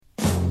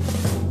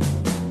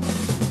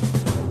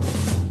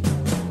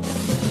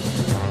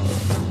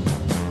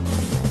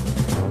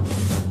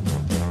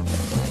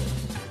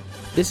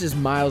This is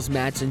Myles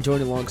Madsen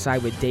joined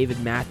alongside with David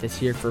Mathis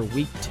here for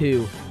week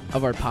 2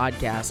 of our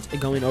podcast,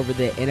 going over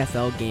the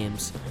NFL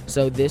games.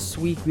 So this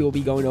week we will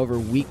be going over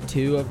week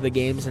 2 of the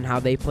games and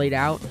how they played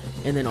out,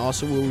 and then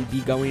also we will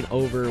be going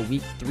over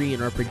week 3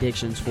 and our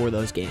predictions for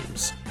those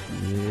games.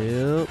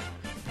 Yep.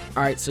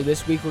 All right, so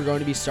this week we're going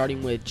to be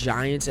starting with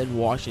Giants and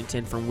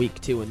Washington from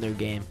week 2 in their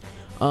game.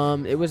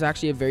 It was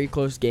actually a very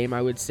close game,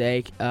 I would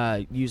say,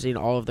 using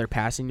all of their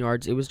passing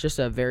yards. It was just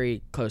a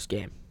very close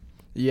game.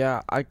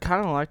 Yeah, I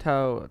kind of liked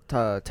how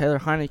Taylor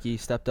Heineke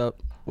stepped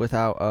up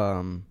without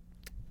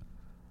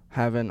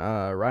having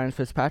Ryan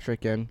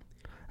Fitzpatrick in.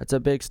 It's a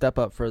big step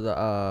up for the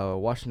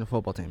Washington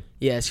football team.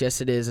 Yes,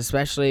 it is,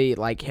 especially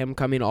like him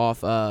coming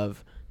off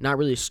of not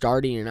really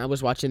starting. And I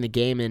was watching the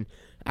game, and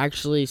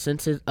actually,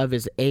 since of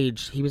his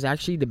age, he was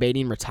actually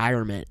debating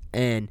retirement.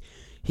 And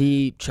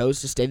he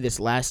chose to stay this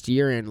last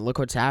year, and look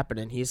what's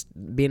happening. He's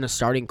being a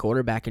starting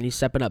quarterback, and he's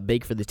stepping up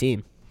big for the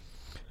team.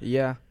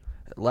 Yeah.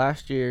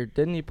 Last year,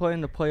 didn't he play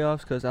in the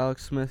playoffs because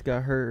Alex Smith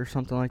got hurt or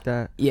something like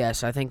that?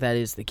 Yes, I think that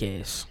is the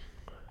case.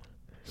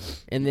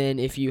 And then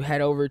if you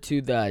head over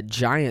to the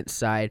Giants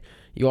side,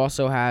 you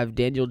also have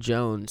Daniel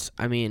Jones.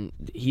 I mean,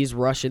 he's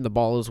rushing the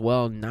ball as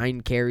well.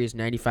 9 carries,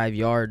 95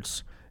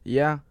 yards.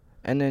 Yeah,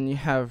 and then you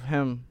have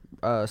him,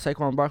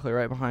 Saquon Barkley,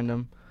 right behind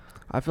him.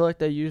 I feel like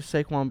they used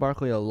Saquon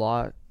Barkley a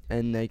lot,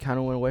 and they kind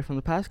of went away from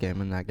the pass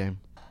game in that game.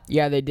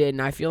 Yeah, they did,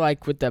 and I feel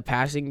like with the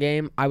passing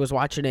game, I was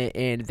watching it,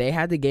 and they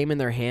had the game in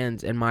their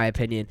hands, in my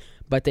opinion,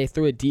 but they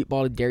threw a deep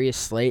ball to Darius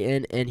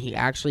Slayton, and he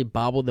actually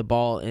bobbled the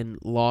ball and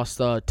lost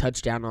the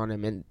touchdown on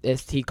him, and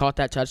if he caught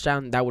that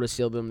touchdown, that would have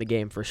sealed them the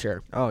game for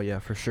sure. Oh, yeah,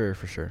 for sure.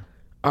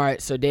 All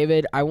right, so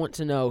David, I want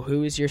to know,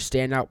 who is your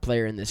standout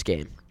player in this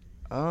game?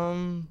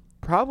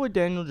 Probably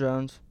Daniel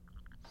Jones.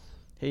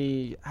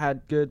 He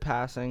had good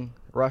passing,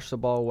 rushed the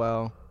ball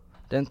well,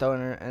 didn't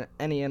throw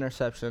any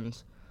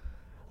interceptions.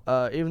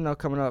 Even though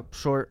coming up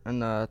short in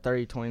the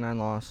 30-29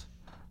 loss,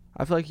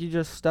 I feel like he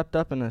just stepped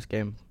up in this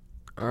game.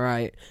 All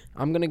right,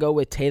 I'm going to go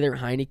with Taylor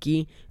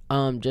Heineke,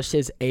 just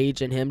his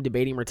age and him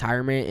debating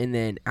retirement, and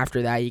then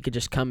after that he could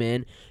just come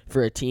in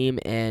for a team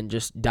and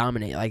just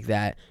dominate like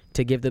that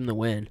to give them the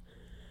win.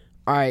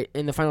 All right,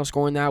 and the final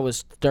score in that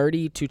was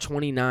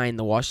 30-29,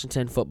 the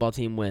Washington football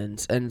team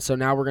wins. And so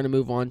now we're going to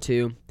move on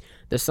to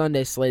the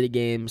Sunday slate of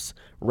games,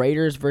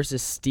 Raiders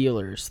versus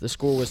Steelers. The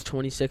score was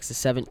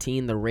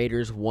 26-17. The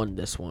Raiders won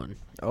this one.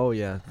 Oh,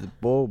 yeah.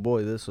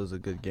 Boy, this was a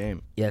good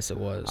game. Yes, it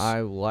was. I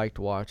liked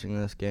watching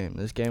this game.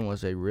 This game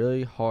was a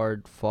really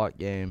hard-fought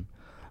game.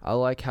 I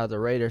like how the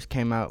Raiders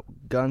came out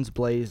guns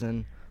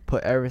blazing,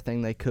 put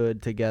everything they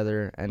could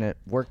together, and it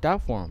worked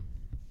out for them.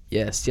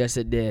 Yes,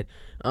 it did.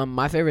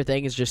 My favorite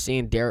thing is just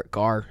seeing Derek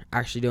Carr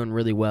actually doing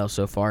really well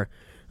so far.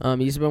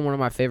 He's been one of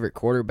my favorite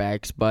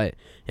quarterbacks, but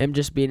him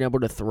just being able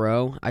to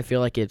throw, I feel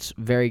like it's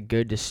very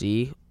good to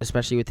see,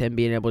 especially with him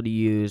being able to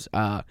use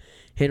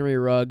Henry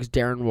Ruggs,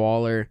 Darren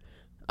Waller.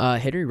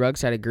 Henry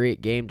Ruggs had a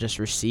great game just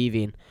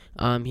receiving.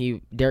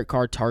 Derek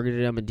Carr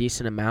targeted him a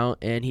decent amount,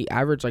 and he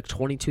averaged like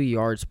 22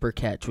 yards per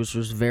catch, which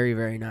was very,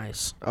 very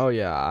nice. Oh,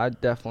 yeah, I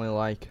definitely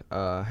like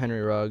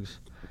Henry Ruggs.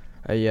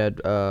 He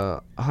had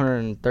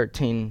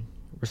 113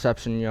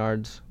 reception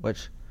yards,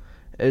 which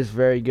is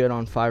very good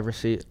on 5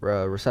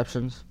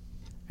 receptions,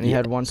 and he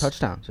had 1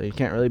 touchdown, so you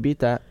can't really beat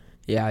that.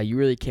 Yeah, you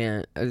really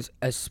can't,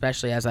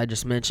 especially as I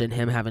just mentioned,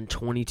 him having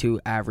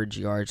 22 average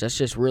yards. That's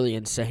just really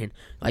insane,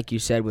 like you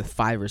said, with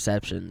 5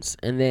 receptions.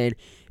 And then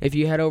if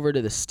you head over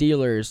to the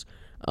Steelers,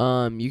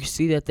 you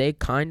see that they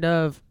kind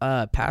of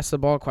passed the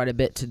ball quite a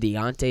bit to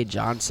Deontay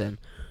Johnson.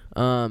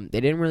 They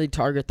didn't really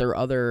target their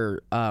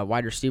other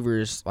wide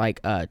receivers like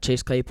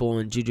Chase Claypool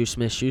and Juju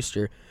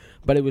Smith-Schuster,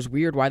 but it was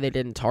weird why they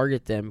didn't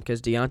target them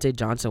because Deontay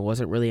Johnson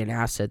wasn't really an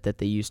asset that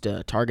they used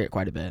to target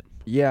quite a bit.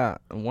 Yeah,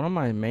 one of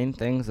my main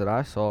things that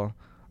I saw,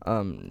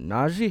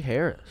 Najee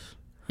Harris.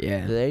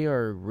 Yeah. They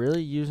are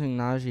really using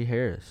Najee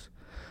Harris.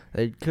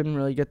 They couldn't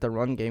really get the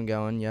run game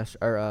going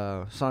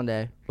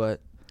Sunday,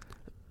 but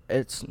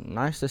it's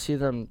nice to see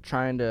them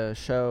trying to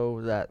show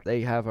that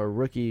they have a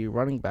rookie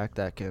running back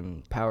that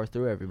can power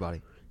through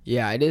everybody.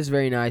 Yeah, it is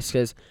very nice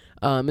because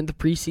in the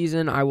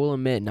preseason, I will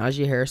admit,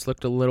 Najee Harris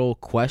looked a little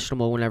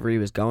questionable whenever he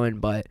was going.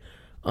 But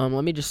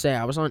let me just say,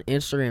 I was on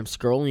Instagram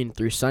scrolling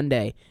through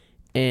Sunday,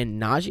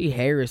 and Najee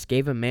Harris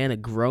gave a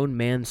grown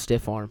man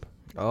stiff arm.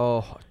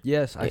 Oh,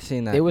 yes, I've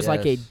seen that. It was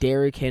like a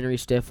Derrick Henry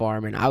stiff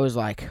arm, and I was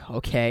like,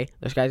 okay,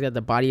 this guy's got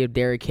the body of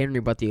Derrick Henry,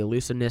 but the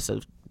elusiveness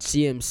of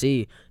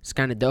CMC is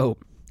kind of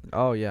dope.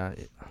 Oh, yeah.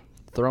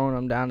 Throwing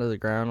him down to the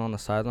ground on the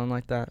sideline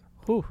like that.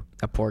 Whew.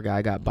 That poor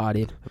guy got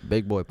bodied.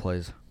 Big boy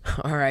plays.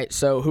 All right,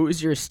 so who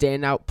is your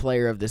standout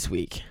player of this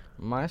week?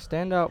 My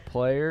standout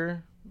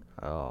player,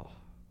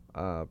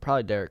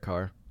 probably Derek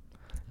Carr.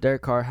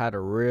 Derek Carr had a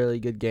really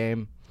good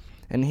game,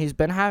 and he's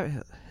been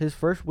having his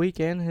first week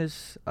and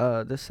his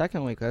this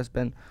second week has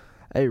been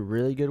a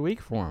really good week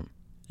for him.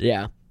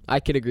 Yeah, I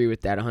could agree with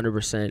that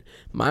 100%.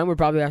 Mine would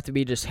probably have to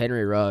be just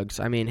Henry Ruggs.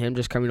 I mean, him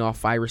just coming off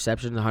 5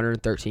 receptions,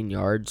 113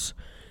 yards.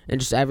 and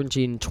just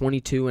averaging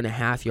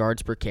 22.5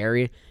 yards per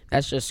carry.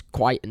 That's just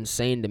quite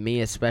insane to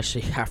me,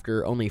 especially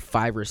after only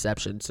 5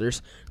 receptions.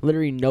 There's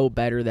literally no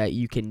better that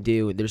you can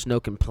do. There's no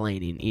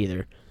complaining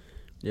either.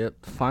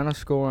 Yep. The final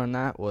score on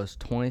that was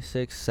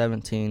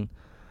 26-17.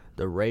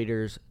 The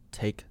Raiders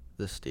take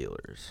the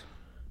Steelers.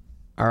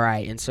 All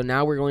right, and so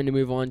now we're going to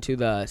move on to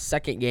the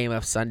second game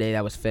of Sunday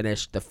that was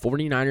finished, the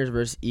 49ers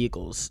versus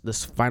Eagles.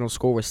 This final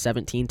score was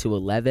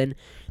 17-11.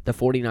 The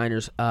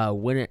 49ers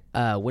win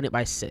it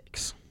by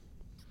 6.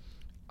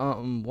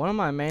 One of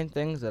my main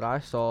things that I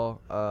saw,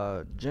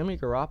 Jimmy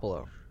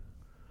Garoppolo,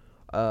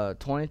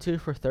 22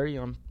 for 30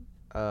 on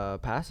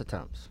pass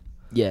attempts.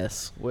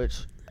 Yes.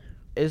 Which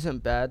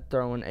isn't bad,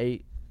 throwing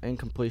 8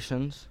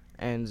 incompletions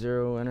and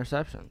 0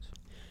 interceptions.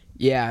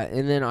 Yeah,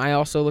 and then I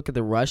also look at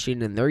the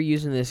rushing, and they're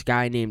using this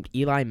guy named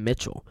Eli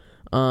Mitchell.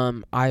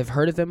 I've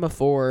heard of him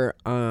before.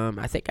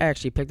 I think I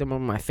actually picked him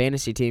on my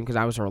fantasy team because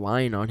I was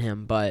relying on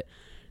him, but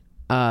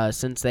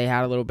since they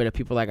had a little bit of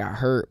people that got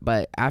hurt.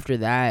 But after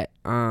that,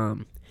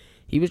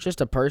 he was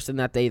just a person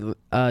that they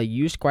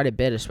used quite a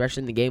bit,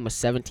 especially in the game with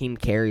 17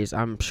 carries.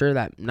 I'm sure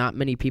that not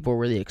many people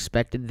really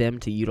expected them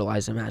to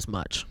utilize him as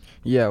much.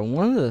 Yeah,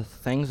 one of the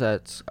things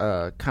that's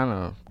kind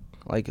of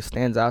like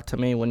stands out to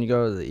me when you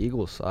go to the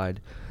Eagles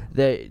side,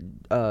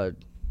 Jalen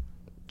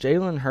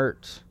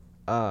Hurts,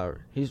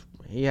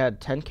 he had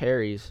 10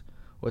 carries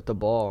with the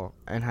ball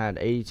and had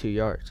 82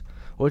 yards,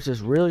 which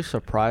is really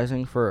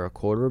surprising for a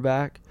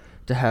quarterback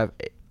to have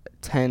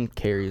 10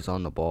 carries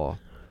on the ball.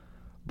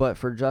 But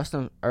for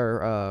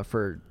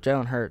for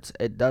Jalen Hurts,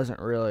 it doesn't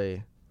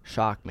really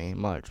shock me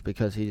much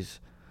because he's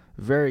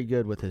very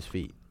good with his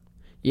feet.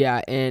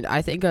 Yeah, and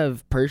I think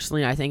of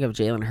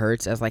Jalen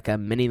Hurts as like a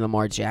mini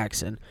Lamar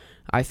Jackson.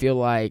 I feel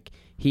like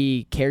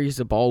he carries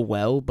the ball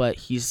well, but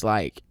he's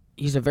a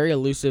very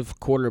elusive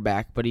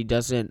quarterback, but he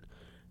doesn't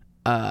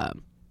he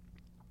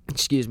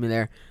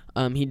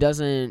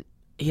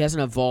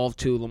hasn't evolved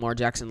to Lamar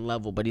Jackson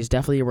level, but he's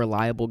definitely a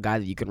reliable guy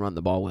that you can run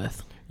the ball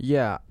with.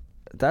 Yeah,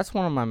 that's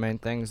one of my main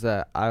things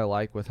that I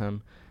like with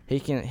him. He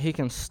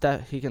can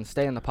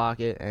stay in the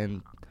pocket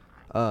and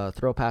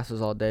throw passes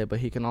all day, but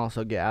he can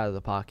also get out of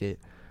the pocket,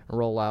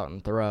 roll out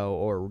and throw,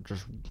 or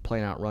just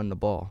plain out run the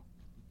ball.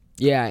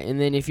 Yeah, and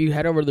then if you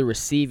head over to the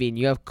receiving,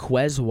 you have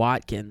Quez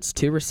Watkins,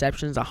 2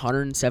 receptions,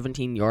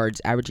 117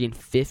 yards, averaging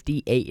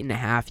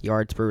 58.5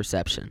 yards per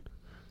reception.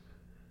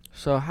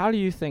 So how do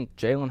you think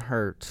Jalen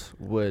Hurts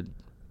would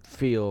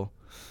feel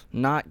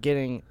not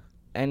getting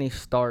any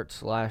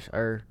starts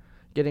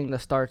getting the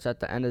starts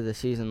at the end of the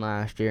season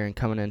last year and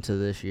coming into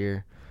this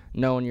year,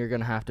 knowing you're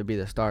going to have to be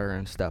the starter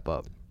and step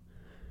up?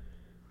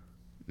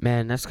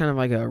 Man, that's kind of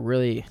like a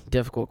really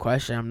difficult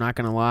question. I'm not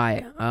going to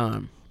lie.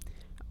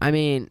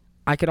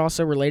 I could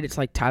also relate it to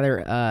like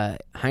Taylor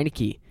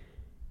Heineke,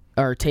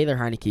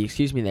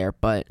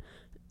 but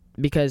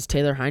because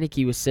Taylor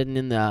Heineke was sitting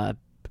in the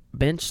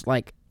bench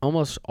like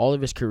almost all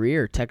of his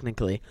career,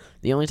 technically.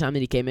 The only time that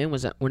he came in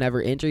was whenever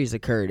injuries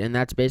occurred, and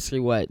that's basically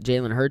what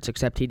Jalen Hurts,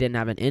 except he didn't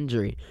have an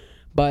injury.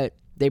 But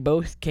they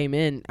both came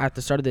in at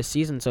the start of this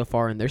season so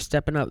far, and they're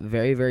stepping up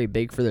very, very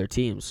big for their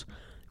teams,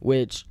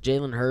 which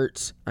Jalen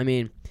Hurts,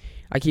 I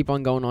keep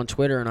on going on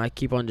Twitter, and I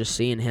keep on just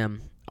seeing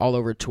him all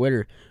over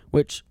Twitter,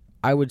 which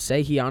I would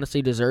say he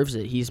honestly deserves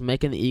it. He's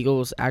making the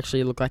Eagles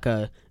actually look like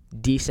a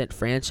decent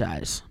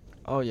franchise.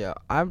 Oh yeah,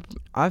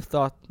 I've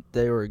thought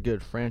they were a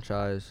good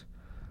franchise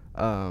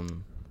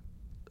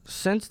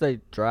since they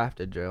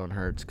drafted Jalen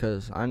Hurts,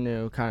 because I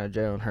knew kind of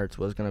Jalen Hurts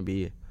was gonna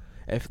be,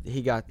 if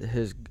he got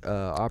his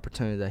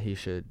opportunity that he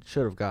should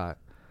have got,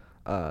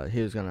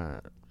 he was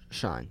gonna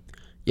shine.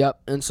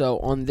 Yep. And so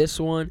on this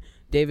one,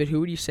 David, who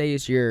would you say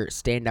is your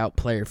standout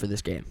player for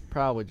this game?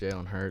 Probably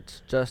Jalen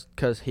Hurts, just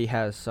because he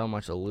has so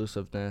much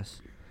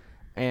elusiveness,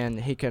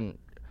 and he can.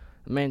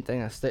 The main thing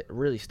that's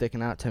really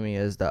sticking out to me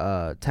is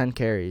the 10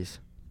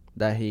 carries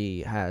that he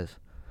has,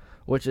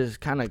 which is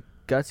kind of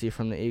gutsy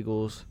from the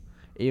Eagles,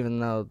 even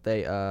though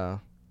they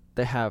have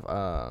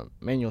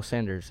Manuel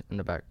Sanders in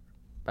the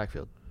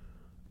backfield.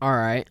 All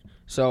right.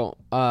 So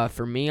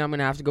for me, I'm going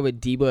to have to go with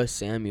Deebo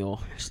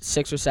Samuel.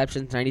 6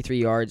 receptions, 93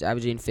 yards,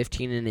 averaging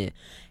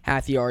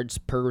 15.5 yards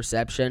per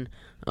reception.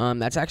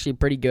 That's actually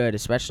pretty good,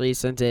 especially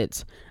since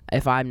it's,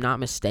 if I'm not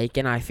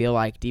mistaken, I feel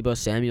like Deebo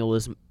Samuel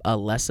is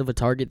less of a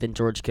target than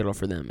George Kittle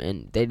for them,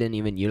 and they didn't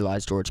even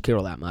utilize George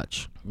Kittle that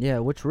much. Yeah,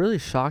 which really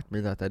shocked me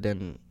that they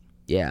didn't.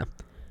 Yeah,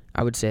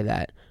 I would say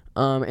that.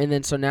 And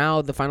then so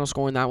now the final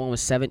score in that one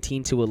was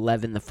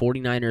 17-11. The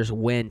 49ers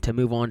win to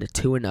move on to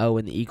 2-0,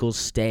 and the Eagles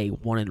stay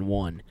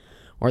 1-1,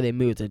 or they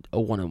move to a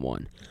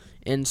 1-1.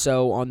 And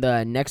so on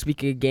the next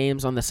week of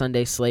games on the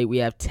Sunday slate, we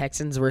have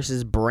Texans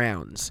versus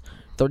Browns,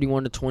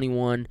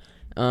 31-21.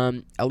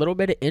 A little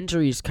bit of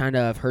injuries kind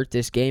of hurt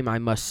this game, I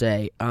must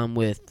say,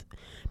 with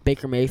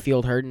Baker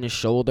Mayfield hurting his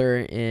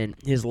shoulder and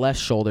his left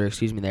shoulder,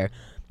 there.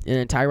 And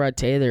then Tyrod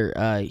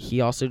Taylor,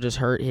 he also just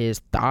hurt his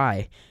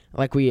thigh,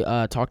 like we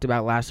talked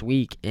about last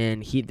week,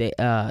 and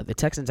the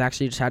Texans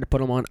actually just had to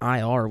put him on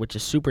IR, which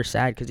is super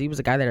sad because he was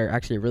a guy that I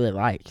actually really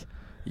liked.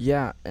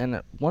 Yeah,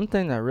 and one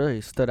thing that really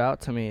stood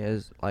out to me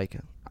is, like,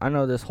 I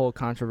know this whole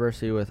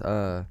controversy with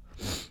Deshaun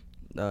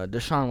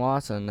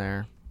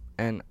Watson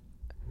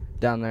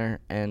down there,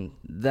 and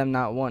them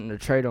not wanting to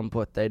trade him,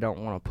 but they don't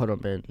want to put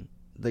him in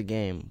the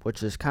game,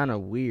 which is kind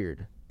of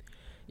weird.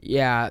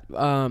 Yeah,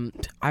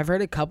 I've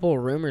heard a couple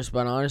of rumors,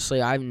 but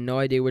honestly, I have no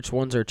idea which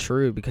ones are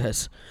true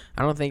because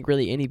I don't think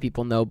really any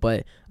people know.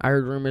 But I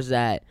heard rumors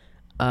that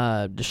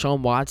Deshaun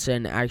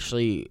Watson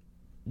actually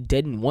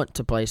didn't want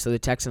to play, so the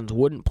Texans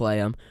wouldn't play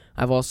him.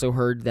 I've also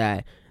heard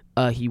that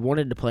he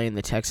wanted to play and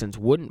the Texans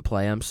wouldn't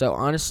play him. So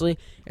honestly,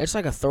 it's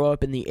like a throw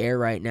up in the air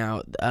right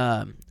now,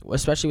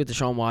 especially with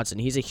Deshaun Watson.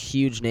 He's a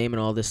huge name and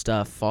all this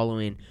stuff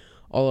following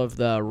all of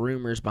the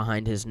rumors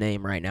behind his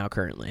name right now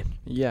currently.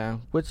 Yeah,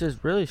 which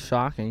is really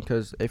shocking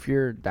because if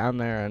you're down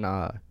there and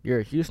you're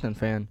a Houston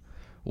fan,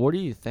 what are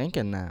you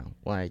thinking now?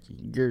 Like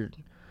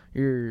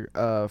your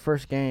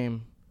first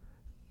game,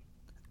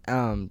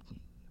 Tyler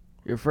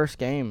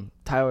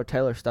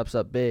Taylor steps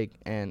up big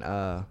and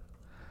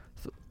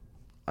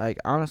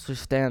honestly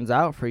stands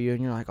out for you,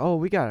 and you're like, oh,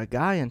 we got a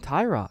guy in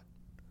Tyrod.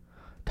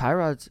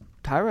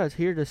 Tyrod's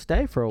here to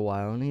stay for a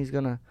while, and he's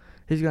gonna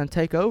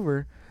take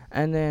over,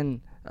 and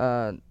then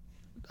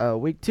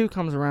week 2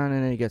 comes around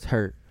and then he gets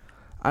hurt.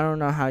 I don't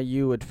know how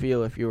you would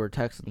feel if you were a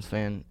Texans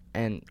fan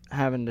and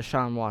having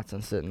Deshaun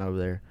Watson sitting over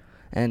there,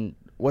 and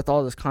with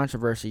all this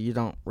controversy, you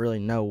don't really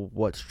know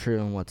what's true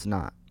and what's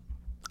not.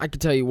 I can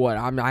tell you what,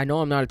 I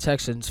know I'm not a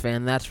Texans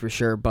fan, that's for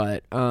sure,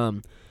 but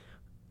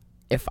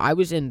if I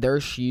was in their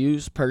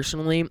shoes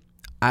personally,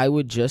 I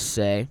would just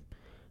say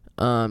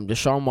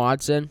Deshaun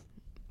Watson,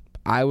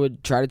 I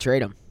would try to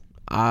trade him.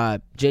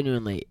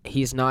 Genuinely,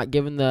 he's not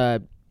giving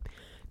the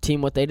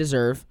team what they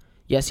deserve.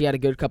 Yes, he had a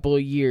good couple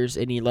of years,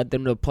 and he led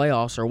them to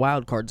playoffs or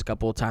wild cards a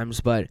couple of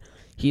times, but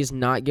he's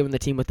not giving the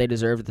team what they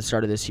deserve at the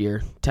start of this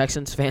year.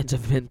 Texans fans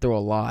have been through a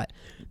lot,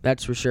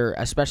 that's for sure,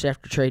 especially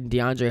after trading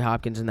DeAndre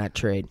Hopkins in that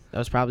trade. That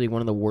was probably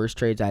one of the worst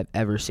trades I've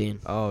ever seen.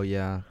 Oh,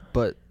 yeah,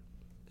 but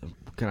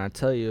can I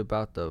tell you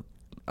about the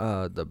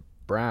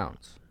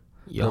Browns?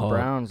 The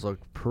Browns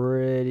looked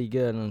pretty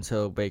good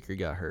until Baker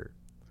got hurt.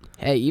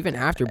 Hey, even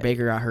after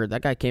Baker got hurt,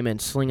 that guy came in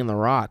slinging the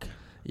rock.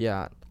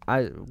 Yeah,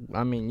 I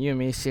mean, you and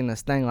me seen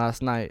this thing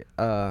last night.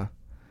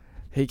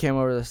 He came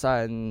over to the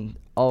side, and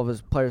all of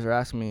his players are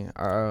asking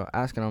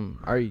him,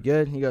 "Are you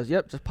good?" He goes,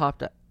 "Yep, just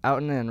popped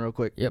out and in real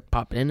quick." Yep,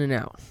 pop in and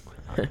out.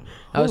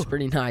 That was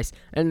pretty nice.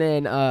 And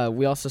then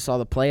we also saw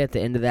the play at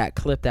the end of that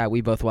clip that we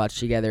both watched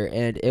together,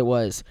 and it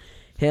was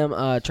him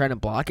trying to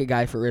block a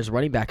guy for his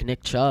running back,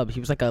 Nick Chubb. He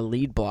was like a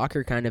lead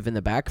blocker kind of in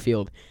the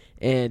backfield,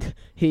 and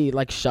he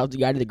like shoved the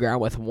guy to the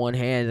ground with one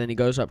hand, and then he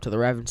goes up to the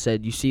ref and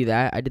said, "You see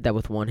that? I did that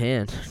with one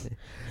hand."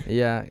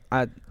 Yeah,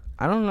 I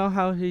don't know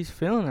how he's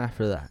feeling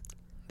after that.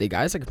 The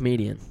guy's a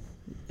comedian.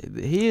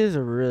 He is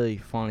a really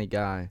funny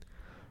guy,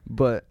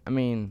 but I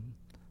mean,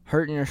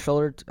 hurting your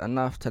shoulder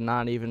enough to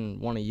not even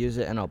want to use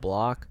it in a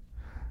block,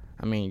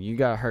 I mean, you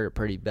got hurt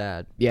pretty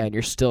bad. Yeah, and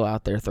you're still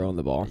out there throwing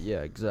the ball.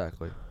 Yeah,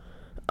 exactly.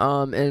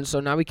 And so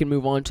now we can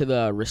move on to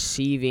the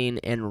receiving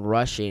and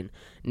rushing.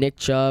 Nick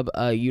Chubb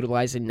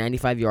utilizing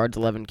 95 yards,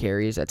 11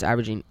 carries. That's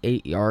averaging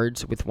 8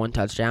 yards with 1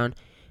 touchdown.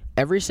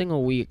 Every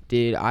single week,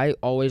 dude, I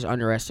always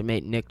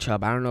underestimate Nick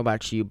Chubb. I don't know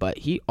about you, but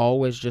he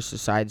always just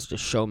decides to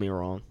show me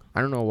wrong.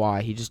 I don't know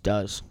why. He just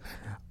does.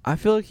 I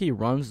feel like he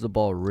runs the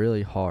ball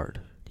really hard.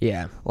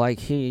 Yeah. Like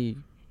he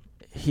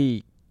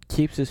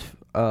keeps his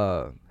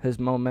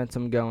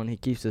momentum going. He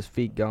keeps his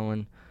feet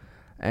going.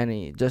 And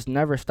he just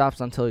never stops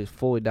until he's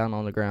fully down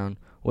on the ground,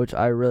 which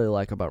I really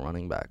like about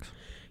running backs.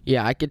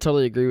 Yeah, I could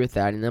totally agree with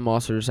that. And them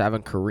also just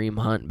having Kareem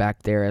Hunt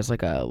back there as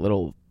like a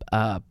little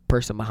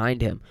person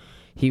behind him.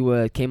 He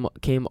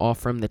came off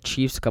from the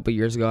Chiefs a couple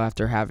years ago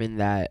after having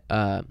that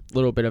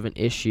little bit of an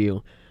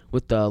issue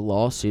with the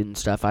lawsuit and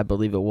stuff, I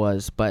believe it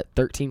was. But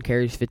 13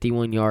 carries,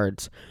 51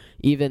 yards.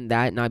 Even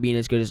that not being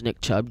as good as Nick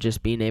Chubb,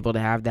 just being able to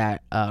have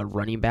that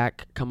running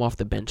back come off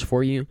the bench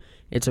for you,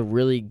 it's a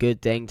really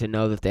good thing to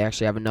know that they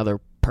actually have another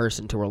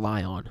person to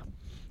rely on.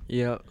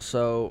 Yeah,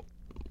 so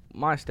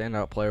my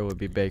standout player would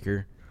be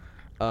Baker.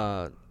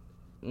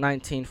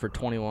 19 for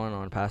 21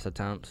 on pass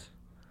attempts,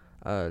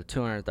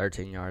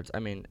 213 yards. I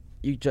mean,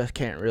 you just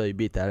can't really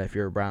beat that if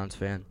you're a Browns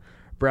fan.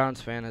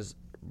 Browns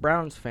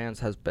fans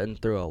has been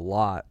through a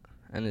lot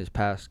in these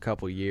past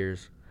couple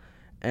years,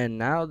 and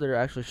now they're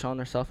actually showing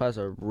themselves as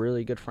a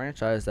really good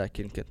franchise that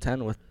can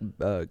contend with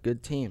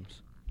good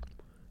teams.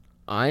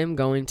 I am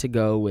going to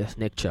go with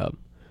Nick Chubb.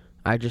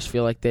 I just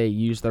feel like they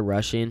used the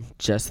rushing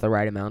just the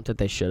right amount that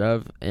they should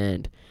have,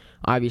 and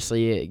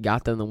obviously it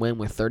got them the win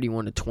with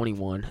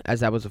 31-21,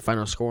 as that was the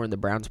final score, and the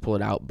Browns pull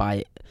it out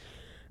by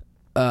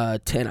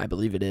 10, I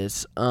believe it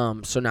is.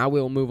 So now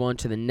we'll move on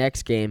to the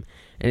next game,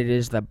 and it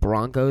is the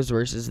Broncos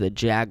versus the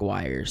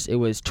Jaguars. It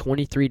was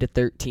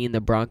 23-13.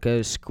 The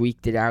Broncos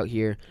squeaked it out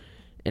here,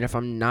 and if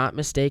I'm not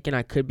mistaken,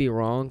 I could be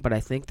wrong, but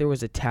I think there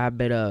was a tad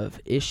bit of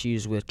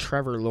issues with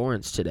Trevor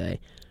Lawrence today.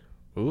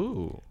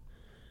 Ooh.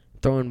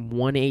 Throwing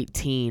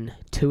 118,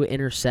 2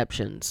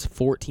 interceptions,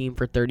 14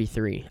 for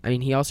 33. I mean,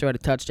 he also had a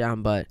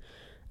touchdown, but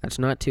that's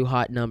not too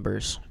hot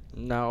numbers.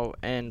 No,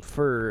 and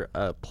for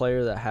a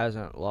player that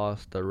hasn't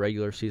lost a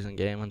regular season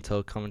game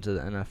until coming to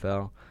the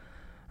NFL,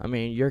 I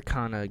mean, you're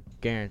kind of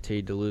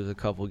guaranteed to lose a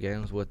couple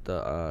games with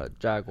the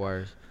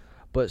Jaguars.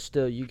 But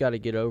still, you got to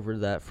get over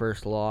that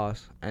first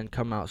loss and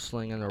come out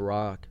slinging the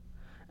rock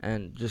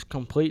and just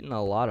completing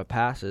a lot of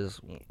passes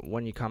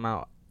when you come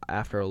out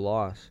after a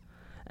loss.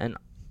 And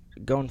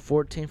going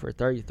 14 for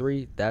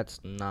 33, that's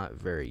not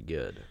very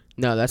good.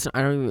 No, that's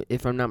I don't even,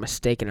 if I'm not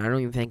mistaken, I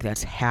don't even think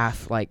that's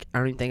half. Like I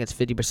don't even think it's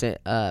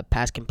 50%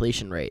 pass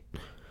completion rate.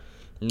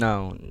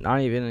 No,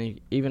 not even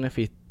if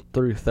he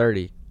threw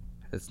 30,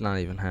 it's not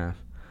even half,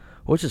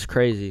 which is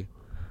crazy.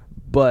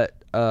 But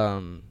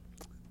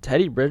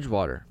Teddy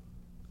Bridgewater,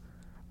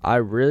 I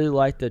really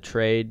like the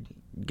trade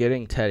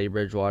getting Teddy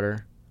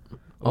Bridgewater.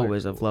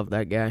 Always have loved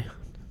that guy.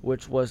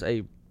 Which was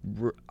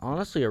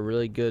honestly a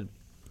really good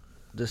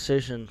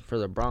decision for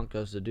the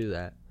Broncos to do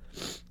that.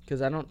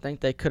 Because I don't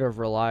think they could have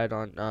relied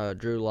on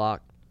Drew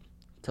Lock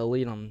to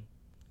lead them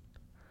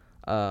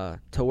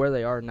to where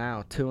they are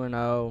now,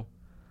 2-0.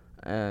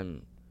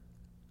 And,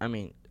 I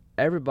mean,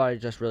 everybody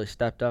just really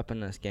stepped up in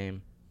this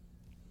game.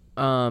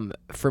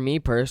 For me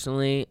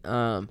personally,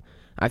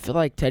 I feel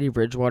like Teddy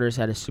Bridgewater's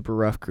had a super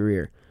rough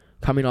career.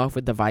 Coming off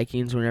with the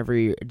Vikings whenever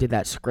he did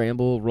that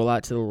scramble, roll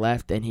out to the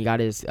left, and he got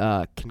his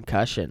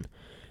concussion.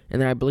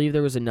 And then I believe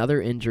there was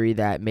another injury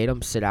that made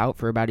him sit out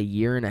for about a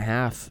year and a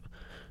half,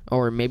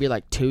 or maybe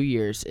like 2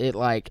 years. It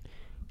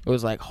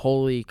was like,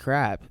 holy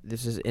crap,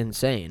 this is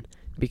insane.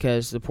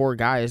 Because the poor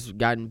guy has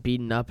gotten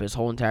beaten up his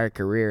whole entire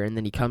career, and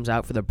then he comes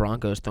out for the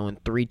Broncos throwing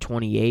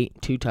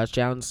 328, 2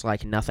 touchdowns,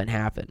 like nothing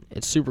happened.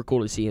 It's super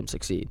cool to see him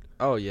succeed.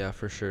 Oh, yeah,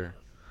 for sure.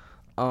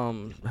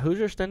 Who's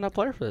your stand-up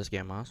player for this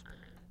game, Miles?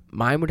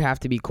 Mine would have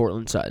to be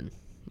Courtland Sutton.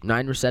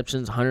 9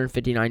 receptions,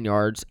 159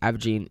 yards,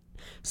 averaging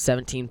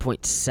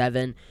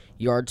 17.7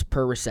 yards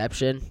per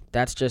reception.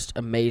 That's just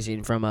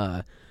amazing from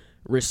a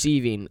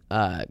receiving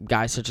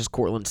guy such as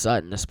Courtland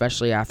Sutton,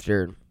 especially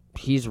after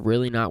he's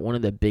really not one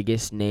of the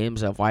biggest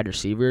names of wide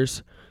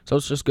receivers. So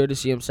it's just good to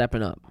see him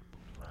stepping up.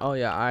 Oh,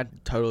 yeah, I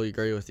totally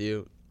agree with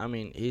you. I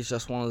mean, he's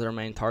just one of their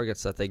main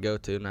targets that they go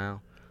to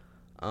now.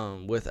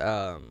 With,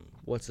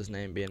 what's his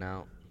name being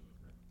out?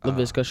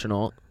 Laviska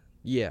Shenault.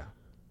 Yeah.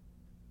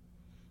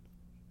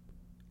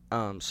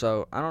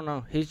 So, I don't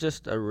know. He's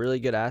just a really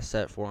good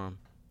asset for him.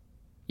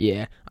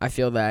 Yeah, I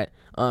feel that.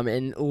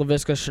 And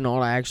Laviska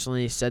Shenault, I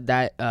actually said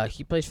that.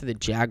 He plays for the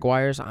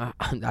Jaguars.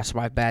 That's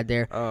my bad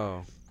there.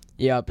 Oh.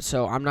 Yep,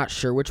 so I'm not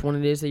sure which one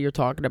it is that you're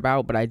talking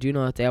about, but I do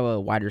know that they have a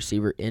wide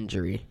receiver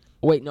injury.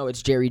 Wait, no,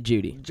 it's Jerry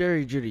Jeudy.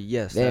 Jerry Jeudy,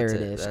 yes. There that's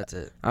it is. That's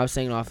it. I was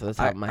saying off the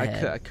top of my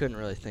head. I couldn't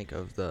really think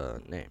of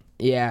the name.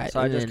 Yeah. So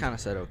I just kind of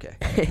said okay.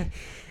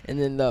 And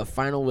then the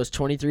final was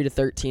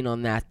 23-13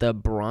 on that. The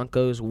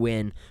Broncos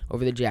win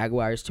over the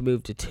Jaguars to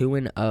move to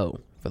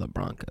 2-0 for the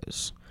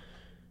Broncos.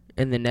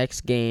 And the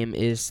next game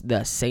is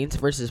the Saints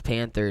versus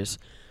Panthers.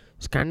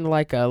 It's kind of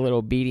like a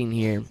little beating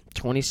here.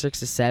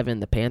 26-7,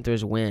 the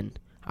Panthers win.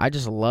 I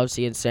just love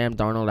seeing Sam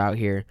Darnold out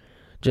here.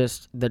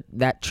 Just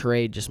that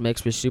trade just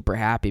makes me super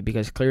happy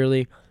because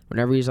clearly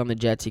whenever he's on the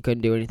Jets, he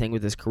couldn't do anything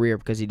with his career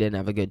because he didn't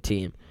have a good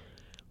team.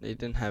 They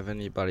didn't have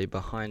anybody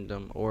behind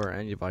him or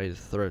anybody to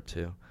throw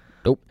to.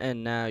 Nope.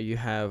 And now you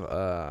have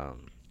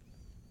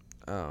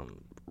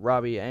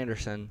Robbie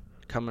Anderson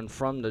coming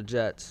from the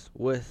Jets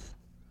with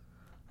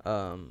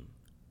Sam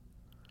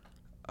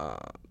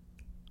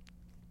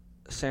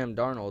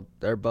Darnold.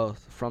 They're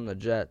both from the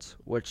Jets,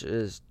 which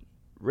is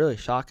really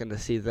shocking to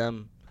see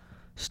them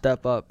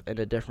step up in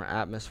a different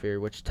atmosphere,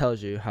 which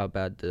tells you how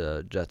bad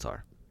the Jets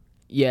are.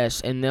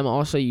 Yes, and them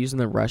also using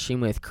the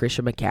rushing with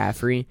Christian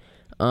McCaffrey.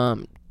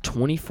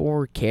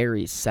 24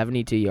 carries,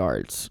 72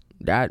 yards.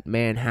 That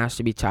man has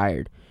to be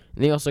tired.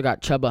 And they also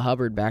got Chuba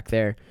Hubbard back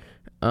there.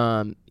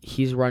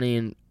 He's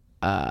running,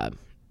 there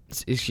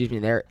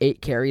are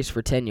 8 carries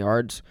for 10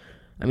 yards.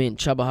 I mean,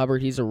 Chuba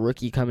Hubbard, he's a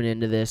rookie coming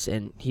into this,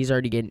 and he's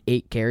already getting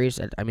 8 carries.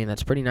 I mean,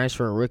 that's pretty nice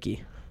for a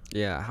rookie.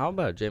 Yeah, how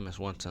about Jameis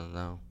Winston,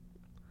 though?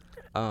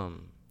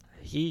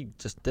 He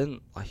just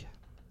didn't,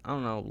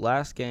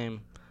 last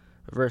game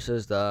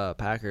versus the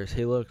Packers,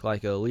 he looked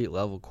like an elite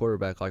level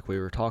quarterback like we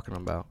were talking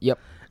about. Yep.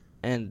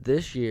 And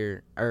this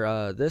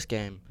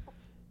game,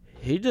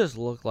 he just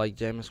looked like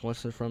Jameis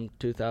Winston from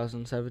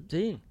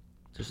 2017.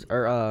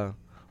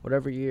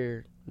 Whatever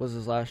year was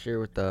his last year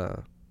with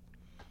the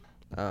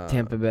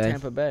Tampa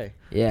Bay.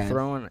 Yeah.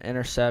 Throwing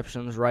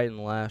interceptions right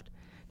and left.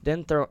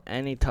 Didn't throw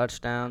any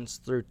touchdowns,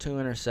 threw 2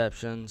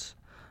 interceptions.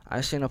 I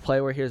seen a play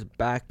where he was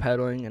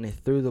backpedaling and he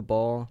threw the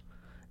ball,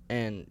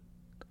 and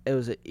it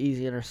was an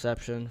easy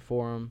interception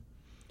for him.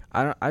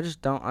 I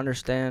just don't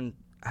understand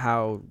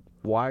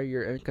why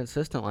you're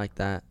inconsistent like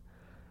that.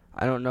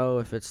 I don't know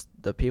if it's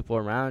the people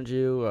around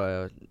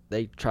you,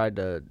 they tried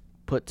to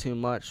put too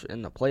much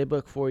in the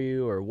playbook for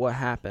you, or what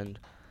happened,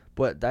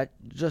 but that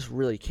just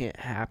really can't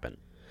happen.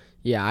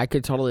 Yeah, I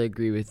could totally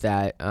agree with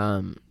that.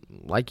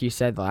 Like you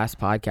said the last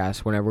podcast,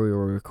 whenever we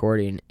were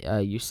recording,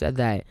 you said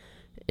that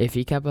if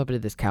he kept up to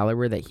this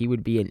caliber, that he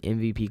would be an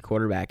MVP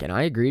quarterback, and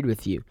I agreed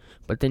with you.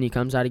 But then he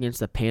comes out against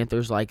the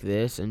Panthers like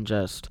this and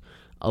just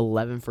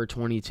 11 for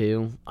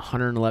 22,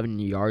 111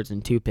 yards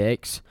and 2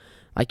 picks.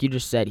 Like you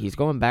just said, he's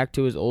going back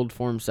to his old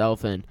form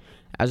self, and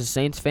as a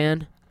Saints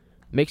fan,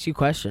 makes you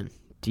question,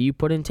 do you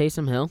put in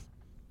Taysom Hill?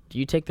 Do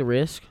you take the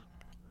risk?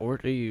 Or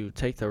do you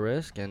take the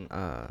risk and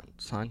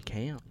sign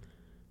Cam?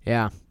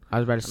 Yeah, I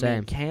was about to say. I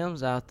mean,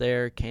 Cam's out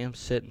there. Cam's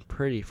sitting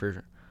pretty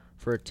for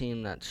a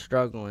team that's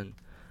struggling.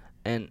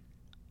 And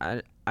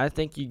I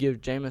think you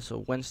give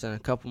Jameis Winston a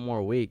couple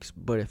more weeks,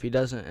 but if he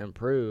doesn't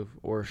improve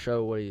or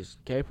show what he's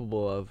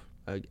capable of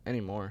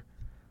anymore,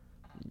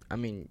 I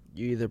mean,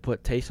 you either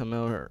put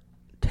Taysom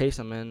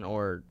in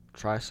or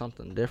try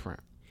something different.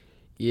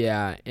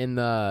 Yeah, and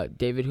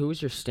David, who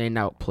was your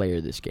standout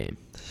player this game?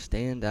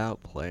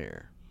 Standout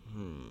player.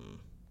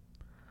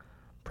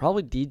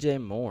 Probably DJ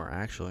Moore,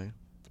 actually.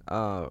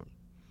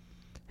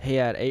 He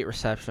had 8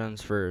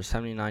 receptions for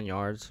 79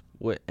 yards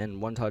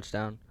and 1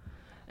 touchdown.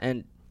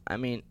 And, I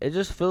mean, it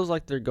just feels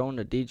like they're going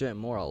to DJ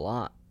Moore a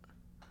lot,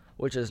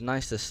 which is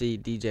nice to see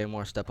DJ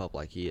Moore step up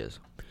like he is.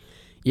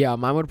 Yeah,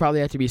 mine would probably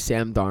have to be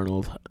Sam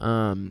Darnold,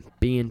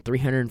 being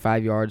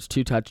 305 yards,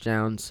 2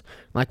 touchdowns.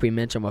 Like we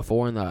mentioned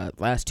before, in the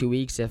last 2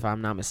 weeks, if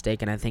I'm not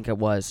mistaken, I think it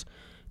was.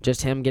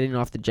 Just him getting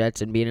off the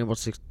Jets and being able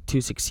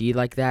to succeed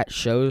like that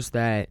shows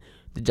that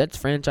the Jets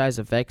franchise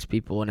affects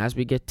people. And as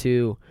we get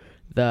to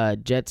the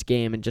Jets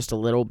game in just a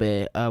little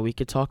bit, we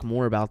could talk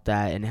more about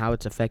that and how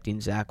it's affecting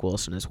Zach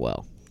Wilson as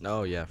well.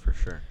 Oh, yeah, for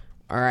sure.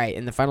 All right,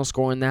 and the final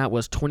score in that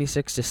was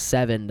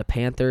 26-7. The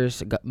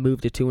Panthers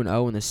moved to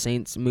 2-0, and the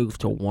Saints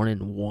moved to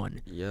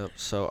 1-1. Yep.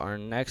 So our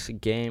next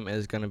game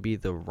is going to be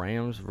the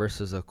Rams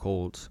versus the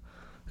Colts.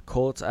 The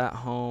Colts at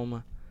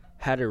home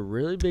had a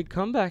really big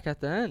comeback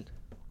at the end.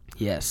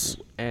 Yes.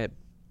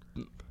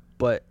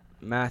 But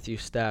Matthew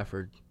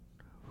Stafford,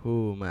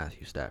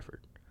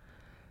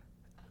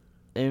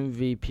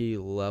 MVP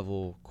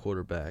level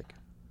quarterback,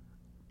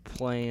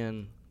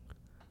 playing.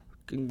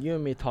 You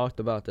and me talked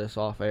about this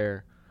off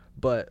air.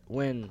 But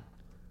when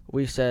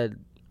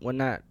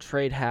that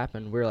trade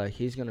happened, we were like,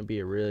 he's going to be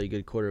a really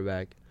good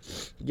quarterback.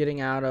 Getting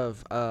out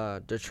of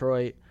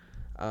Detroit,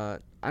 I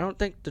don't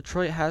think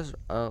Detroit has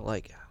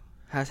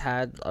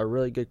had a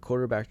really good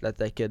quarterback that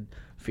they could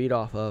feed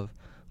off of.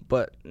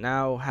 But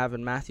now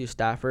having Matthew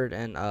Stafford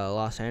in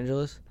Los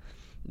Angeles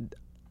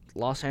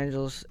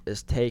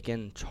is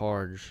taking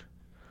charge.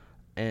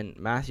 And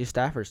Matthew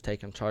Stafford's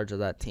taking charge of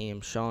that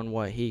team, showing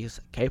what he's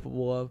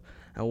capable of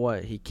and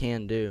what he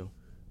can do.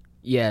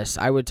 Yes,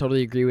 I would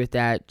totally agree with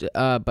that.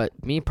 But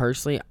me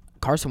personally,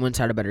 Carson Wentz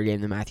had a better game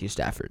than Matthew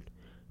Stafford.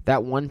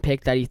 That one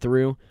pick that he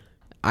threw,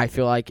 I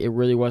feel like it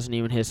really wasn't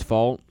even his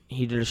fault.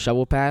 He did a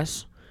shovel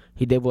pass.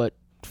 He did what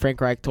Frank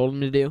Reich told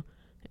him to do.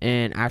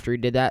 And after he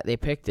did that, they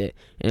picked it.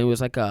 And it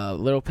was like a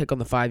little pick on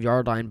the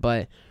 5-yard line.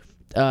 But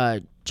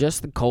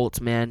just the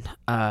Colts, man,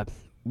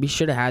 we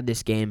should have had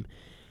this game.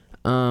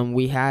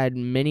 We had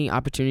many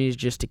opportunities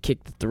just to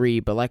kick the 3,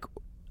 but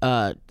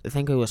I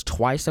think it was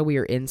twice that we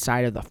were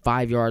inside of the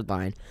 5-yard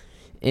line,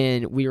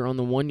 and we were on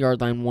the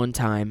 1-yard line one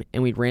time,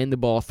 and we ran the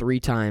ball 3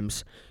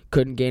 times,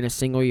 couldn't gain a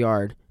single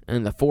yard,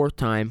 and the 4th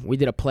time we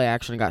did a play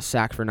action and got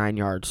sacked for 9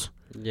 yards.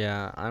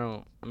 Yeah,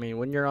 I mean,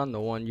 when you're on the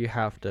 1, you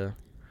have to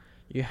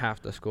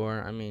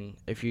score. I mean,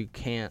 if you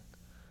can't,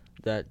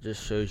 that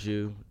just shows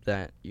you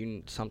that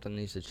something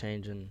needs to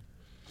change in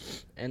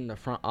the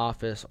front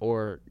office,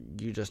 or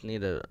you just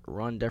need to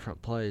run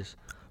different plays.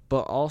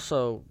 But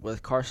also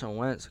with Carson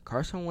Wentz,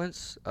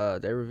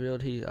 they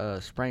revealed he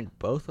sprained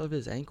both of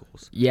his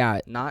ankles. Yeah.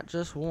 Not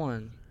just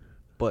one,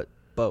 but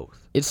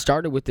both. It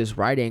started with his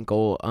right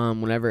ankle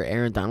whenever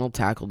Aaron Donald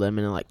tackled him,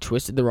 and it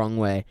twisted the wrong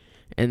way.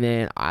 And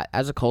then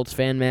as a Colts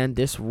fan, man,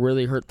 this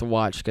really hurt to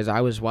watch because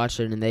I was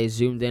watching and they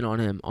zoomed in on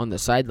him on the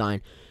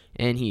sideline,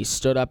 and he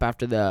stood up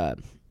after the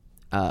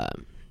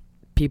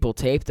people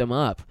taped him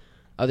up.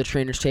 Other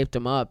trainers taped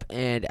him up,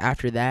 and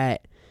after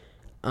that,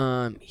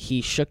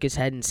 he shook his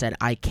head and said,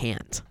 "I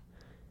can't."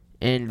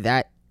 And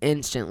that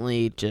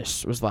instantly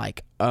just was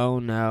like, oh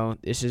no,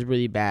 this is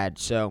really bad.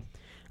 So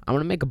I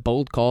want to make a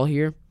bold call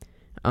here.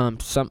 A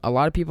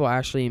lot of people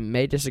actually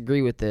may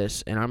disagree with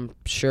this, and I'm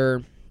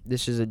sure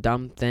this is a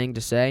dumb thing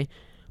to say,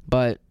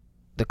 but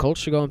the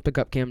Colts should go and pick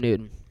up Cam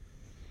Newton.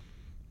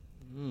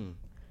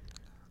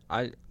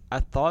 I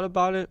thought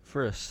about it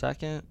for a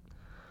second,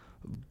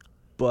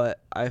 but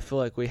I feel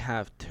like we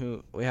have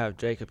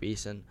Jacob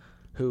Eason,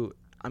 who,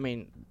 I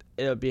mean,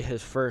 it'll be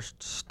his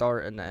first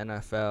start in the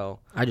NFL.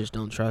 I just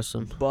don't trust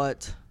him.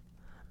 But,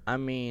 I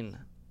mean,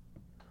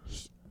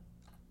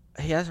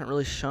 he hasn't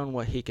really shown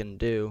what he can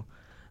do.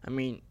 I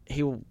mean,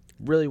 he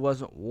really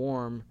wasn't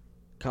warm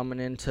coming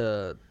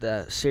into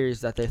the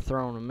series that they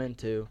thrown him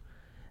into.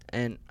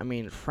 And, I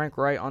mean, Frank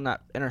Wright, on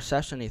that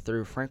interception he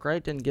threw, Frank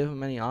Wright didn't give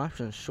him any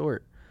options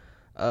short.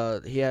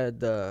 He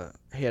had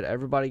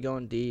everybody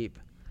going deep.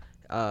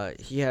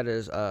 He had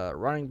his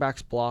running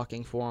backs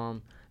blocking for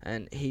him,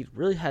 and he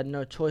really had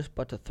no choice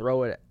but to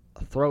throw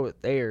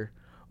it there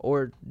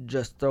or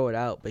just throw it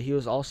out. But he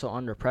was also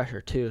under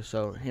pressure too,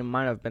 so he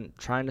might have been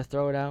trying to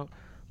throw it out,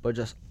 but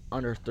just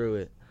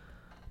underthrew it.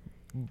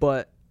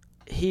 But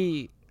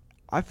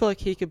I feel like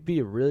he could be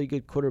a really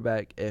good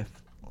quarterback if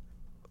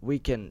we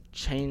can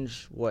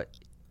change what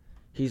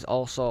he's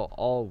also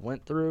all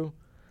went through,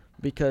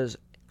 because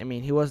I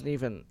mean he wasn't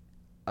even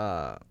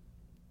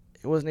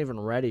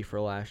ready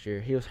for last year.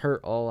 He was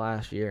hurt all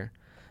last year,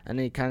 and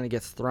he kind of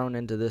gets thrown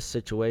into this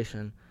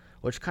situation,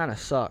 which kind of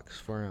sucks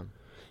for him.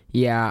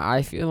 Yeah,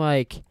 I feel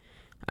like,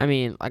 I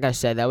mean, like I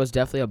said, that was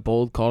definitely a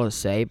bold call to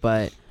say,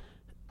 but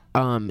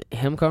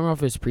him coming off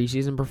his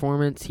preseason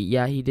performance,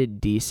 he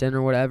did decent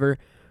or whatever,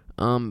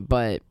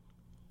 but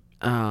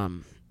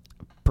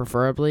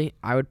preferably,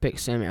 I would pick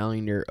Sam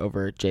Ellinger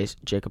over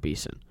Jacob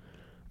Eason.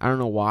 I don't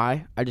know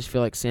why. I just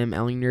feel like Sam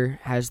Ellinger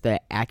has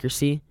the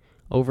accuracy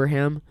over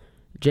him.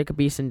 Jacob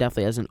Eason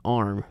definitely has an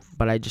arm,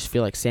 but I just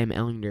feel like Sam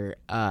Ellinger,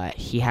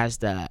 he has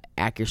the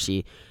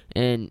accuracy.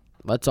 And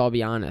let's all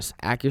be honest,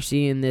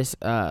 accuracy in this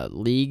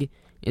league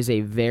is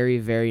a very,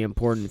 very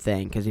important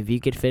thing, because if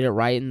you could fit it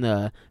right in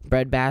the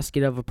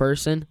breadbasket of a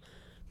person,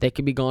 they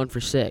could be gone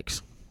for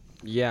 6.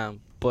 Yeah,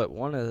 but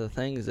one of the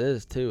things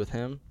is, too, with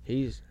him,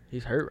 he's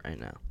hurt right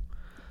now.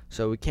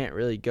 So we can't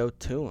really go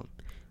to him.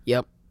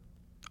 Yep.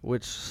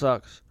 Which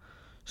sucks.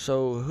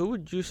 So who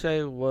would you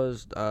say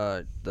was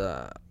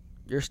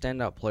your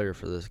standout player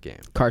for this game?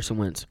 Carson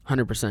Wentz,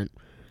 100%.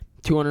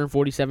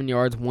 247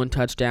 yards, 1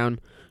 touchdown,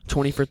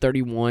 20 for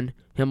 31.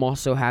 Him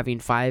also having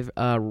 5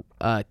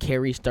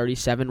 carries,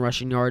 37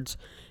 rushing yards.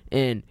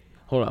 And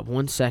hold up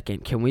 1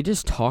 second. Can we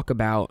just talk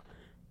about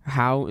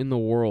how in the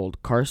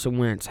world Carson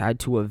Wentz had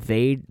to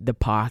evade the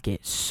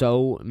pocket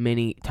so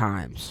many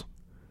times?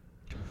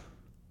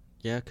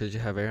 Yeah, because you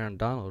have Aaron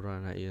Donald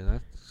running at you.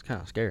 That's kind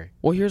of scary.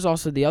 Well, here's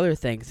also the other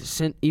thing.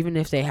 Even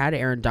if they had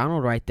Aaron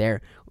Donald right there,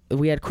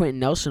 we had Quentin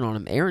Nelson on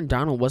him. Aaron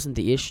Donald wasn't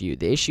the issue.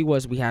 The issue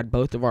was we had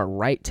both of our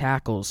right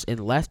tackles and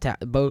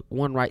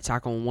one right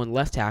tackle and one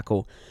left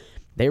tackle.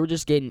 They were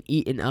just getting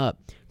eaten up.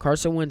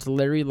 Carson Wentz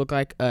literally looked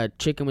like a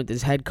chicken with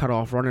his head cut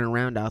off running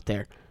around out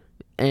there.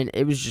 And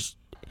it was just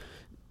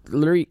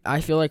literally,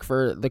 I feel like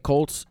for the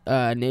Colts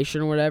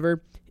nation or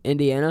whatever,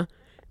 Indiana,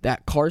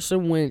 that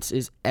Carson Wentz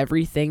is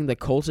everything the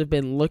Colts have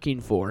been looking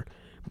for.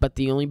 But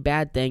the only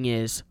bad thing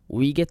is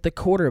we get the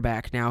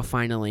quarterback now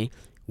finally.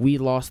 We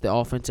lost the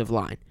offensive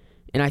line.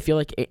 And I feel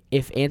like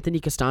if Anthony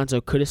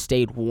Costanzo could have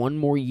stayed one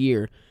more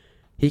year,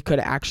 he could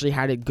have actually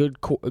had a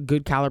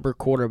good caliber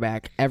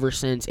quarterback ever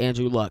since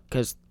Andrew Luck.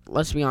 Because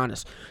let's be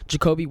honest,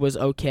 Jacoby was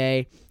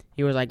okay.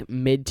 He was like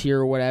mid-tier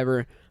or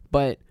whatever.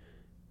 But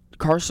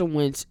Carson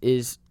Wentz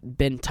is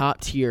been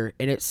top tier.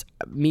 And it's,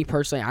 me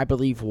personally, I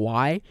believe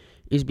why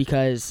is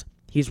because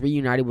he's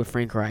reunited with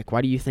Frank Reich.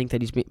 Why do you think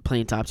that he's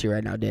playing top tier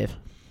right now, Dave?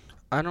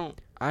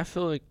 I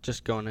feel like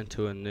just going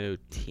into a new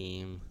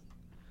team,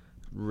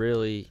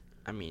 really,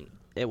 I mean,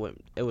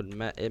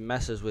 it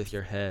messes with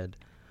your head.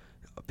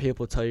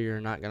 People tell you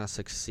you're not going to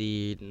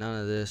succeed.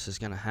 None of this is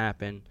going to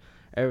happen.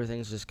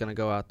 Everything's just going to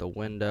go out the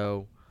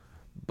window.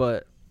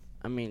 But,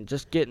 I mean,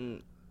 just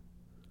getting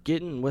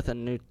with a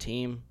new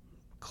team,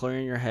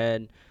 clearing your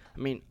head. I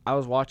mean, I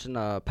was watching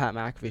the Pat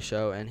McAfee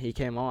show, and he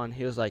came on.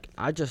 He was like,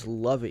 I just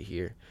love it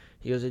here.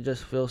 He goes, it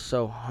just feels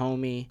so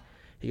homey.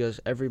 He goes,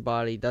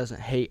 everybody doesn't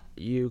hate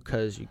you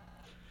because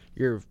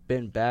you've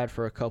been bad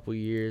for a couple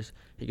years.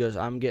 He goes,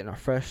 I'm getting a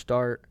fresh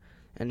start.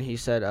 And he